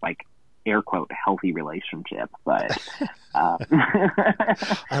Riley for like air quote healthy relationship, but I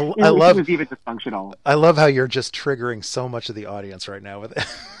love it was even dysfunctional. I love how you're just triggering so much of the audience right now with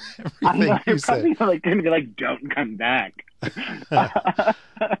everything you say. Probably like going to be like, "Don't come back."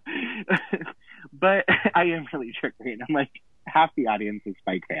 But I am really triggering. I'm like, half the audience is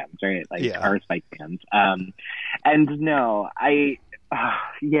Spike fans, right? Like, are Spike fans. And no, I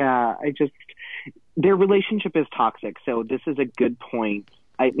just, their relationship is toxic. So this is a good point.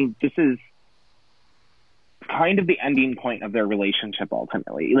 I mean, this is kind of the ending point of their relationship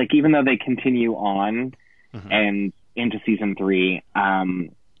ultimately. Like, even though they continue on and into season 3,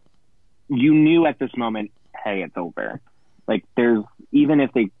 you knew at this moment, hey, it's over. Like, even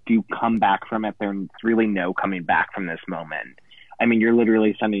if they do come back from it, there's really no coming back from this moment. I mean, you're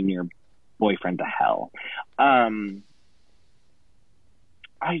literally sending your boyfriend to hell. I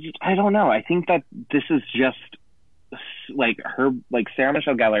don't know. I think that this is just like Sarah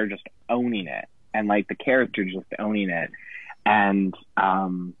Michelle Gellar just owning it, and like the character just owning it, and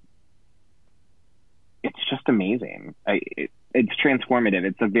it's just amazing. It's transformative.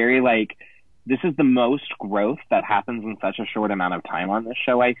 It's a very like, this is the most growth that happens in such a short amount of time on this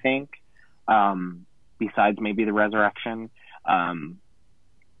show, I think. Besides maybe the resurrection, and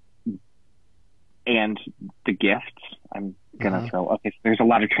the gifts. I'm gonna throw. Okay, so there's a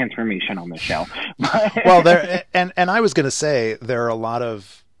lot of transformation on this show. Well, and I was gonna say there are a lot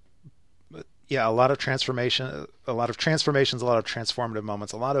of transformations, a lot of transformative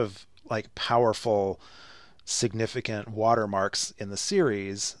moments, a lot of like powerful, significant watermarks in the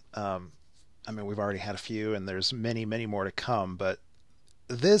series. I mean, we've already had a few, and there's many, many more to come. But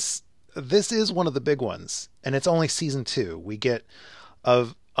this is one of the big ones, and it's only season 2. We get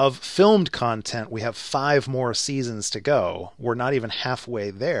of filmed content. We have 5 more seasons to go. We're not even halfway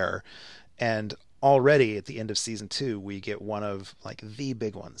there, and already at the end of season 2, we get one of like the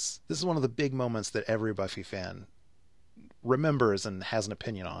big ones. This is one of the big moments that every Buffy fan remembers and has an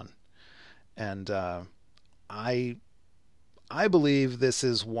opinion on, and I believe this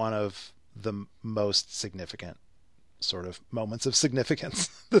is one of the most significant sort of moments of significance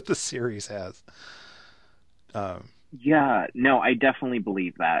that the series has. Yeah, no, I definitely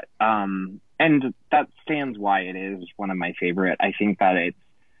believe that. And that stands why it is one of my favorite. I think that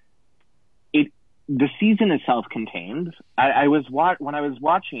the season is self-contained. When I was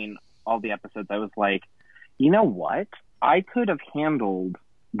watching all the episodes, I was like, you know what? I could have handled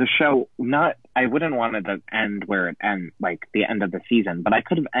the show, I wouldn't want it to end where it ends, like the end of the season, but I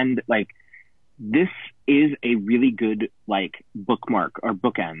could have ended like, this is a really good like bookmark or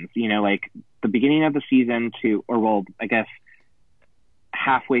bookends, you know, like the beginning of the season I guess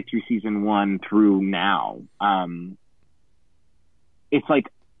halfway through season 1 through now. It's like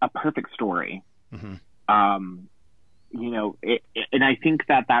a perfect story. Mm-hmm. You know, and I think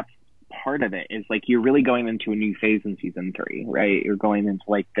that that's part of it, is like you're really going into a new phase in season 3, right? You're going into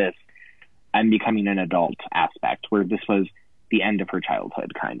like this and becoming an adult aspect, where this was the end of her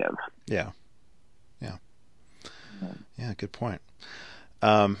childhood, kind of. Yeah. Good point.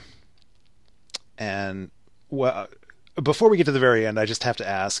 And well, before we get to the very end, I just have to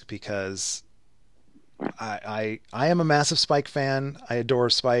ask, because I am a massive Spike fan. I adore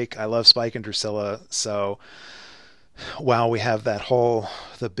Spike. I love Spike and Drusilla. So while we have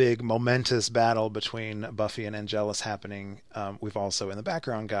the big momentous battle between Buffy and Angelus happening, we've also in the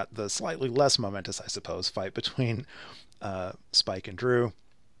background got the slightly less momentous, I suppose, fight between Spike and Drew.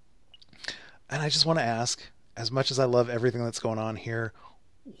 And I just want to ask, as much as I love everything that's going on here,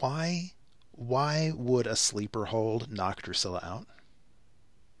 why would a sleeper hold knock Drusilla out?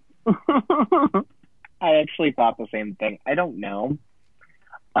 I actually thought the same thing. I don't know.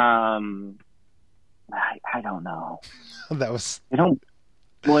 I don't know. They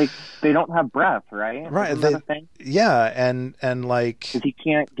don't have breath, right? Right. Isn't that a thing? Yeah, and like, 'cause he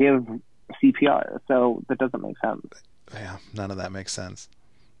can't give CPR, so that doesn't make sense. Yeah, none of that makes sense.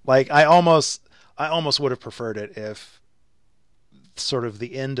 Like, I almost would have preferred it if sort of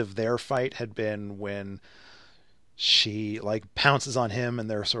the end of their fight had been when she like pounces on him and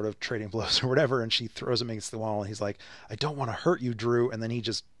they're sort of trading blows or whatever, and she throws him against the wall and he's like, I don't want to hurt you, Drew, and then he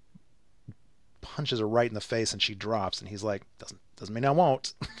just punches her right in the face and she drops, and he's like, doesn't mean I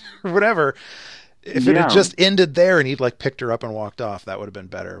won't or whatever. If it had just ended there and he'd like picked her up and walked off, that would have been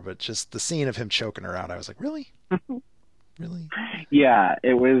better. But just the scene of him choking her out, I was like, really? Yeah,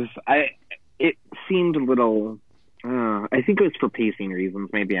 it was. It seemed a little. I think it was for pacing reasons.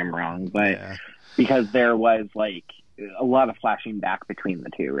 Maybe I'm wrong, but because there was like a lot of flashing back between the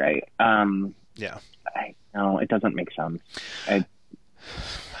two, right? Yeah. No, it doesn't make sense.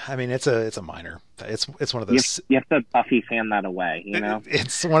 I mean, it's a minor. It's one of those. You have to Buffy fan that away, you know.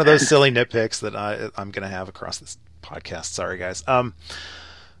 It's one of those silly nitpicks that I'm going to have across this podcast. Sorry, guys.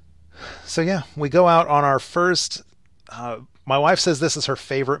 So yeah, we go out on our first. My wife says this is her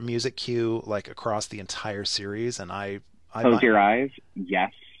favorite music cue, like across the entire series, and I Close Your Eyes.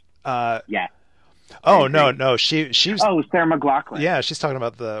 Yes. Yeah. Oh no. She was. Oh, Sarah McLachlan. Yeah, she's talking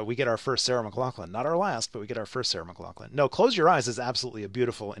about we get our first Sarah McLachlan, not our last, but we get our first Sarah McLachlan. No, Close Your Eyes is absolutely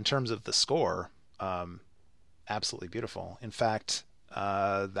beautiful in terms of the score. Absolutely beautiful. In fact,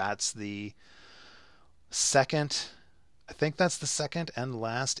 that's the second. I think that's the second and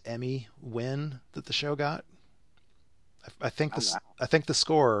last Emmy win that the show got. I think this. I think the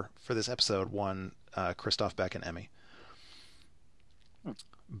score for this episode won Christoph Beck an Emmy.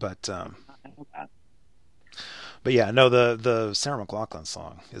 But yeah, no, the Sarah McLachlan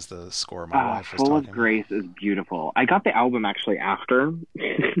song is the score my wife was Full talking of Grace is beautiful. I got the album actually after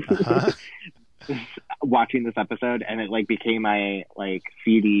watching this episode, and it like became my like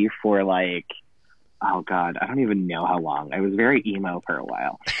CD for like, oh god, I don't even know how long. I was very emo for a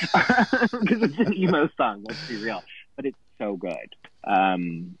while because it's an emo song. Let's be real, but it's so good,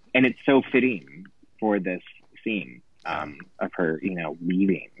 and it's so fitting for this scene of her,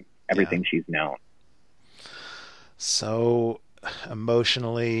 leaving everything she's known. So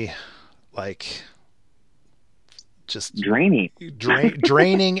emotionally, like, just draining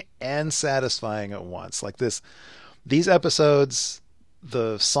and satisfying at once. Like these episodes,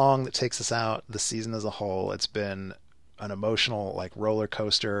 the song that takes us out, the season as a whole, it's been an emotional like roller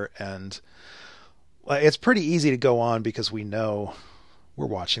coaster, and it's pretty easy to go on because we know we're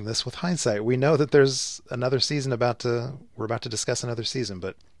watching this with hindsight. We know that there's another season we're about to discuss another season,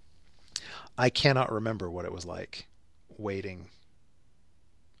 but I cannot remember what it was like waiting.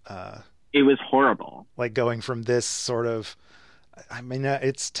 It was horrible. Like going from this sort of, I mean,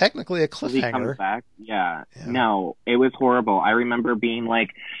 it's technically a cliffhanger. Comes back. Yeah. No, it was horrible. I remember being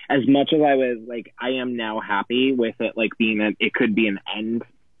like, as much as I was like, I am now happy with it, like being it could be an end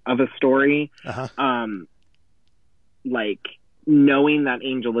of a story. Like knowing that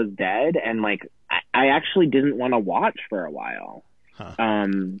Angel is dead, and like I actually didn't want to watch for a while,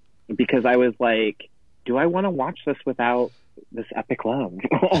 because I was like, do I want to watch this without this epic love?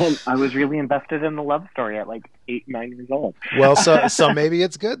 I was really invested in the love story at like 8-9 years old. Well, so maybe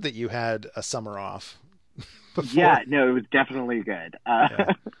it's good that you had a summer off before. Yeah, no, it was definitely good.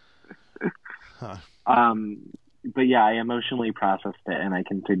 But yeah, I emotionally processed it and I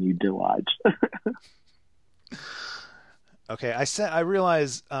continued to watch. Okay, I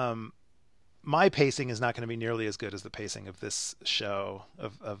realize my pacing is not going to be nearly as good as the pacing of this show,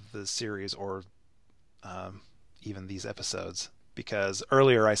 of the series, or even these episodes, because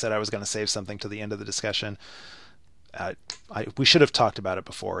earlier I said I was going to save something to the end of the discussion. We should have talked about it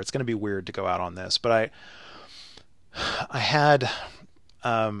before. It's going to be weird to go out on this, but I had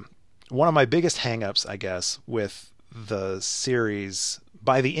one of my biggest hangups, I guess, with the series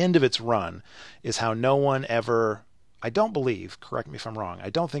by the end of its run is how no one ever, I don't believe, correct me if I'm wrong, I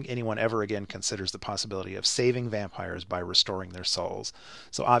don't think anyone ever again considers the possibility of saving vampires by restoring their souls.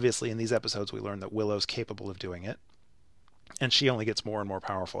 So obviously in these episodes we learn that Willow's capable of doing it, and she only gets more and more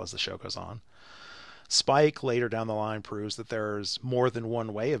powerful as the show goes on. Spike later down the line proves that there's more than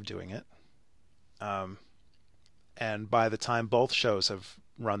one way of doing it. And by the time both shows have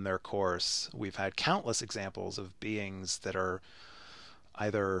run their course, we've had countless examples of beings that are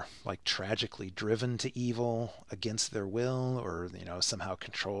either like tragically driven to evil against their will, or somehow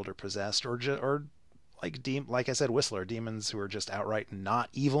controlled or possessed, or like I said, Whistler, demons who are just outright not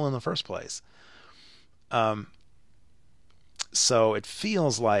evil in the first place. So it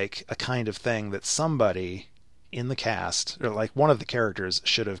feels like a kind of thing that somebody in the cast, or like one of the characters,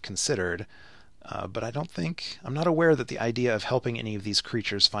 should have considered. But I'm not aware that the idea of helping any of these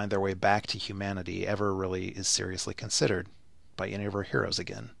creatures find their way back to humanity ever really is seriously considered by any of our heroes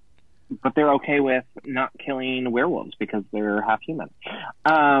again. But they're okay with not killing werewolves because they're half human.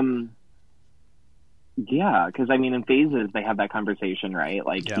 Yeah, because I mean, in Phases they have that conversation, right?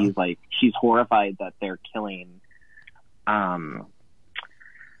 Like she's horrified that they're killing, that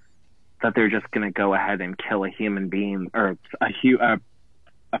they're just going to go ahead and kill a human being, or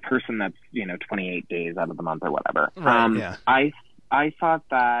a person that's 28 days out of the month or whatever. Right, I thought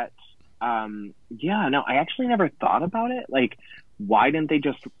that I actually never thought about it. Like, why didn't they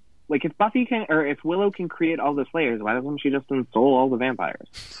just, like, if Buffy can, or if Willow can create all the Slayers, why doesn't she just install all the vampires?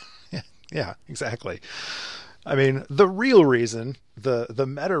 Yeah, exactly. I mean, the real reason, the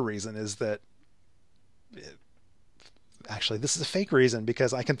meta reason, is that actually, this is a fake reason,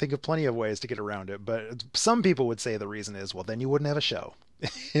 because I can think of plenty of ways to get around it, but some people would say the reason is, well, then you wouldn't have a show.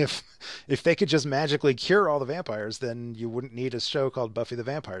 If they could just magically cure all the vampires, then you wouldn't need a show called Buffy the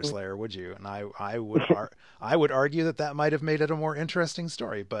Vampire Slayer, would you? And I would argue that might have made it a more interesting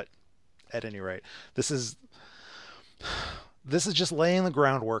story, but at any rate, this is just laying the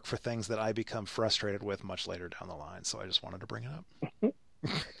groundwork for things that I become frustrated with much later down the line, so I just wanted to bring it up.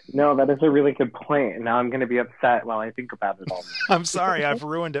 No, that is a really good point. Now I'm going to be upset while I think about it all. I'm sorry, I've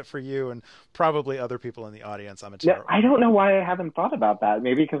ruined it for you and probably other people in the audience. No, I don't know why I haven't thought about that.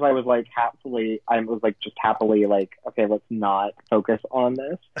 Maybe because I was just happily like, okay, let's not focus on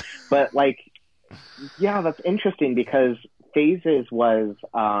this. But like, yeah, that's interesting, because Phases was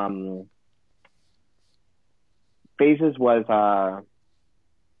Phases was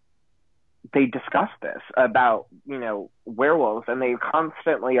they discuss this about, you know, werewolves, and they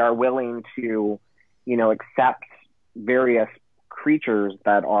constantly are willing to, you know, accept various creatures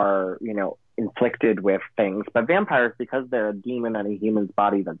that are, you know, inflicted with things. But vampires, because they're a demon in a human's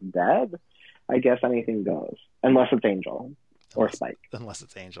body that's dead, I guess anything goes, unless it's Angel or Spike. Unless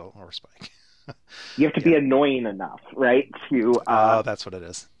it's Angel or Spike. You have to be annoying enough, right? To oh, that's what it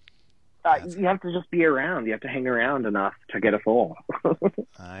is. You have to just be around. You have to hang around enough to get a full.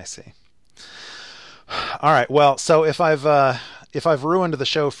 I see. All right. Well, so if I've ruined the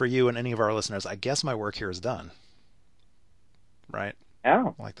show for you and any of our listeners, I guess my work here is done. Right?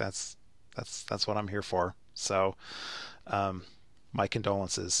 Yeah. Like that's what I'm here for. So, my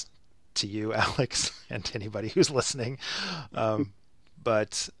condolences to you, Alex, and to anybody who's listening.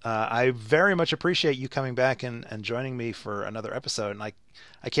 But I very much appreciate you coming back and joining me for another episode. And I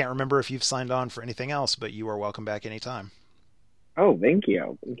can't remember if you've signed on for anything else, but you are welcome back anytime. Oh, thank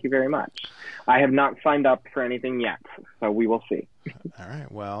you. Thank you very much. I have not signed up for anything yet, so we will see. All right.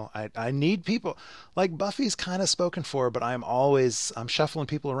 Well, I need people. Like, Buffy's kind of spoken for, but I'm shuffling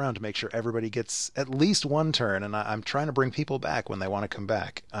people around to make sure everybody gets at least one turn, and I'm trying to bring people back when they want to come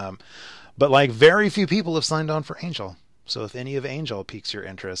back. But like, very few people have signed on for Angel. So if any of Angel piques your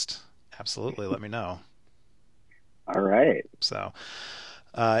interest, absolutely let me know. All right. So,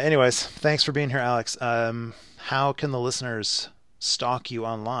 anyways, thanks for being here, Alex. How can the listeners stalk you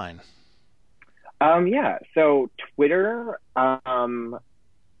online? Yeah. So Twitter, at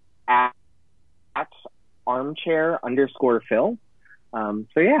armchair_Phil.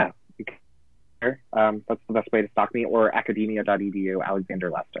 So yeah, that's the best way to stalk me, or academia.edu, Alexander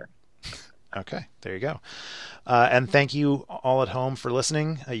Lester. Okay, there you go. And thank you all at home for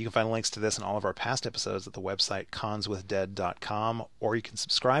listening. You can find links to this and all of our past episodes at the website conswithdead.com, or you can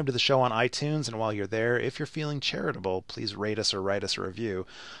subscribe to the show on iTunes. And while you're there, if you're feeling charitable, please rate us or write us a review.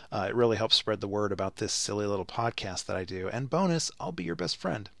 It really helps spread the word about this silly little podcast that I do. And bonus, I'll be your best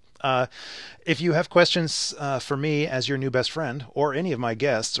friend. If you have questions for me as your new best friend, or any of my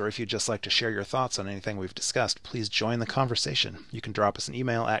guests, or if you'd just like to share your thoughts on anything we've discussed, please join the conversation. You can drop us an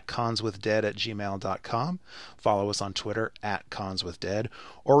email at conswithdead@gmail.com, follow us on Twitter at conswithdead,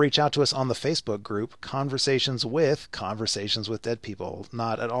 or reach out to us on the Facebook group Conversations with Dead People.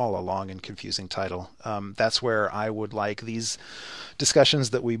 Not at all a long and confusing title. That's where I would like these discussions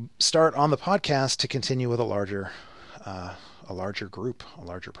that we start on the podcast to continue with a larger group, a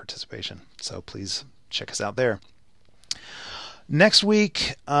larger participation. So please check us out there. Next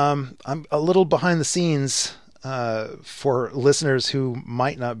week, I'm a little behind the scenes for listeners who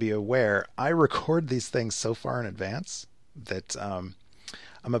might not be aware. I record these things so far in advance that I'm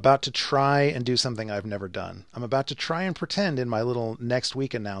about to try and do something I've never done. I'm about to try and pretend in my little next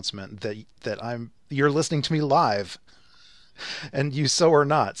week announcement that you're listening to me live. And you so are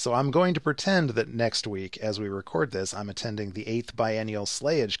not. So I'm going to pretend that next week, as we record this, I'm attending the 8th Biennial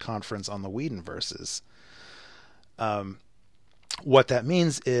Slayage Conference on the Whedonverses. What that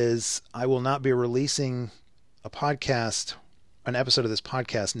means is I will not be releasing an episode of this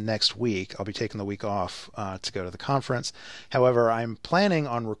podcast next week. I'll be taking the week off to go to the conference. However, I'm planning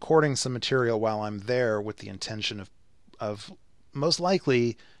on recording some material while I'm there with the intention of most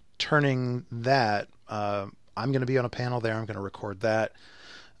likely turning that... I'm going to be on a panel there. I'm going to record that.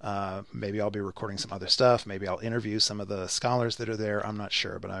 Maybe I'll be recording some other stuff. Maybe I'll interview some of the scholars that are there. I'm not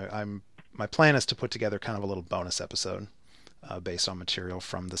sure, but my plan is to put together kind of a little bonus episode based on material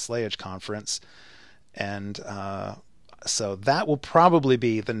from the Slayage Conference. And so that will probably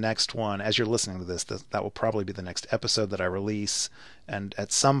be the next one. As you're listening to this, that will probably be the next episode that I release. And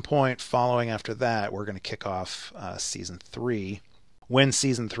at some point following after that, we're going to kick off season 3. When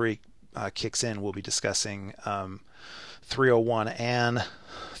season 3 kicks in, we'll be discussing 301 Anne,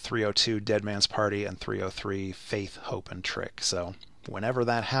 302 Dead Man's Party, and 303 Faith, Hope, and Trick. So whenever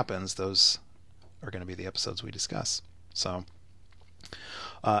that happens, those are going to be the episodes we discuss. So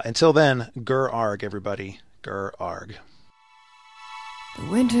until then, Gur Arg, everybody. Gur Arg. The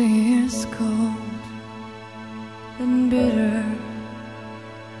winter is cold and bitter.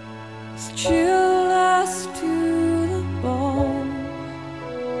 It's chill us to the bone.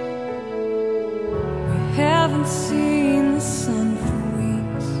 Haven't seen the sun for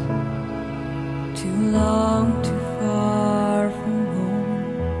weeks. Too long, too far from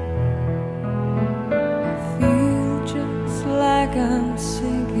home. I feel just like I'm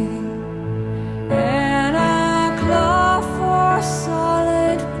sinking, and I claw for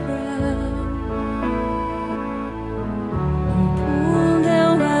solid ground. I'm pulled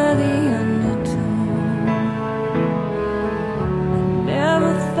down by the undertow. I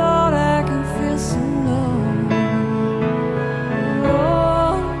never thought I could feel so low.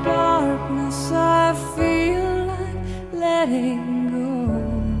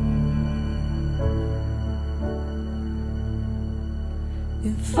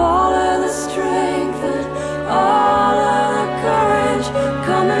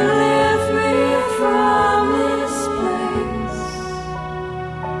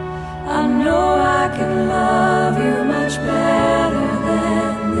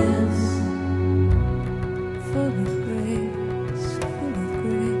 holy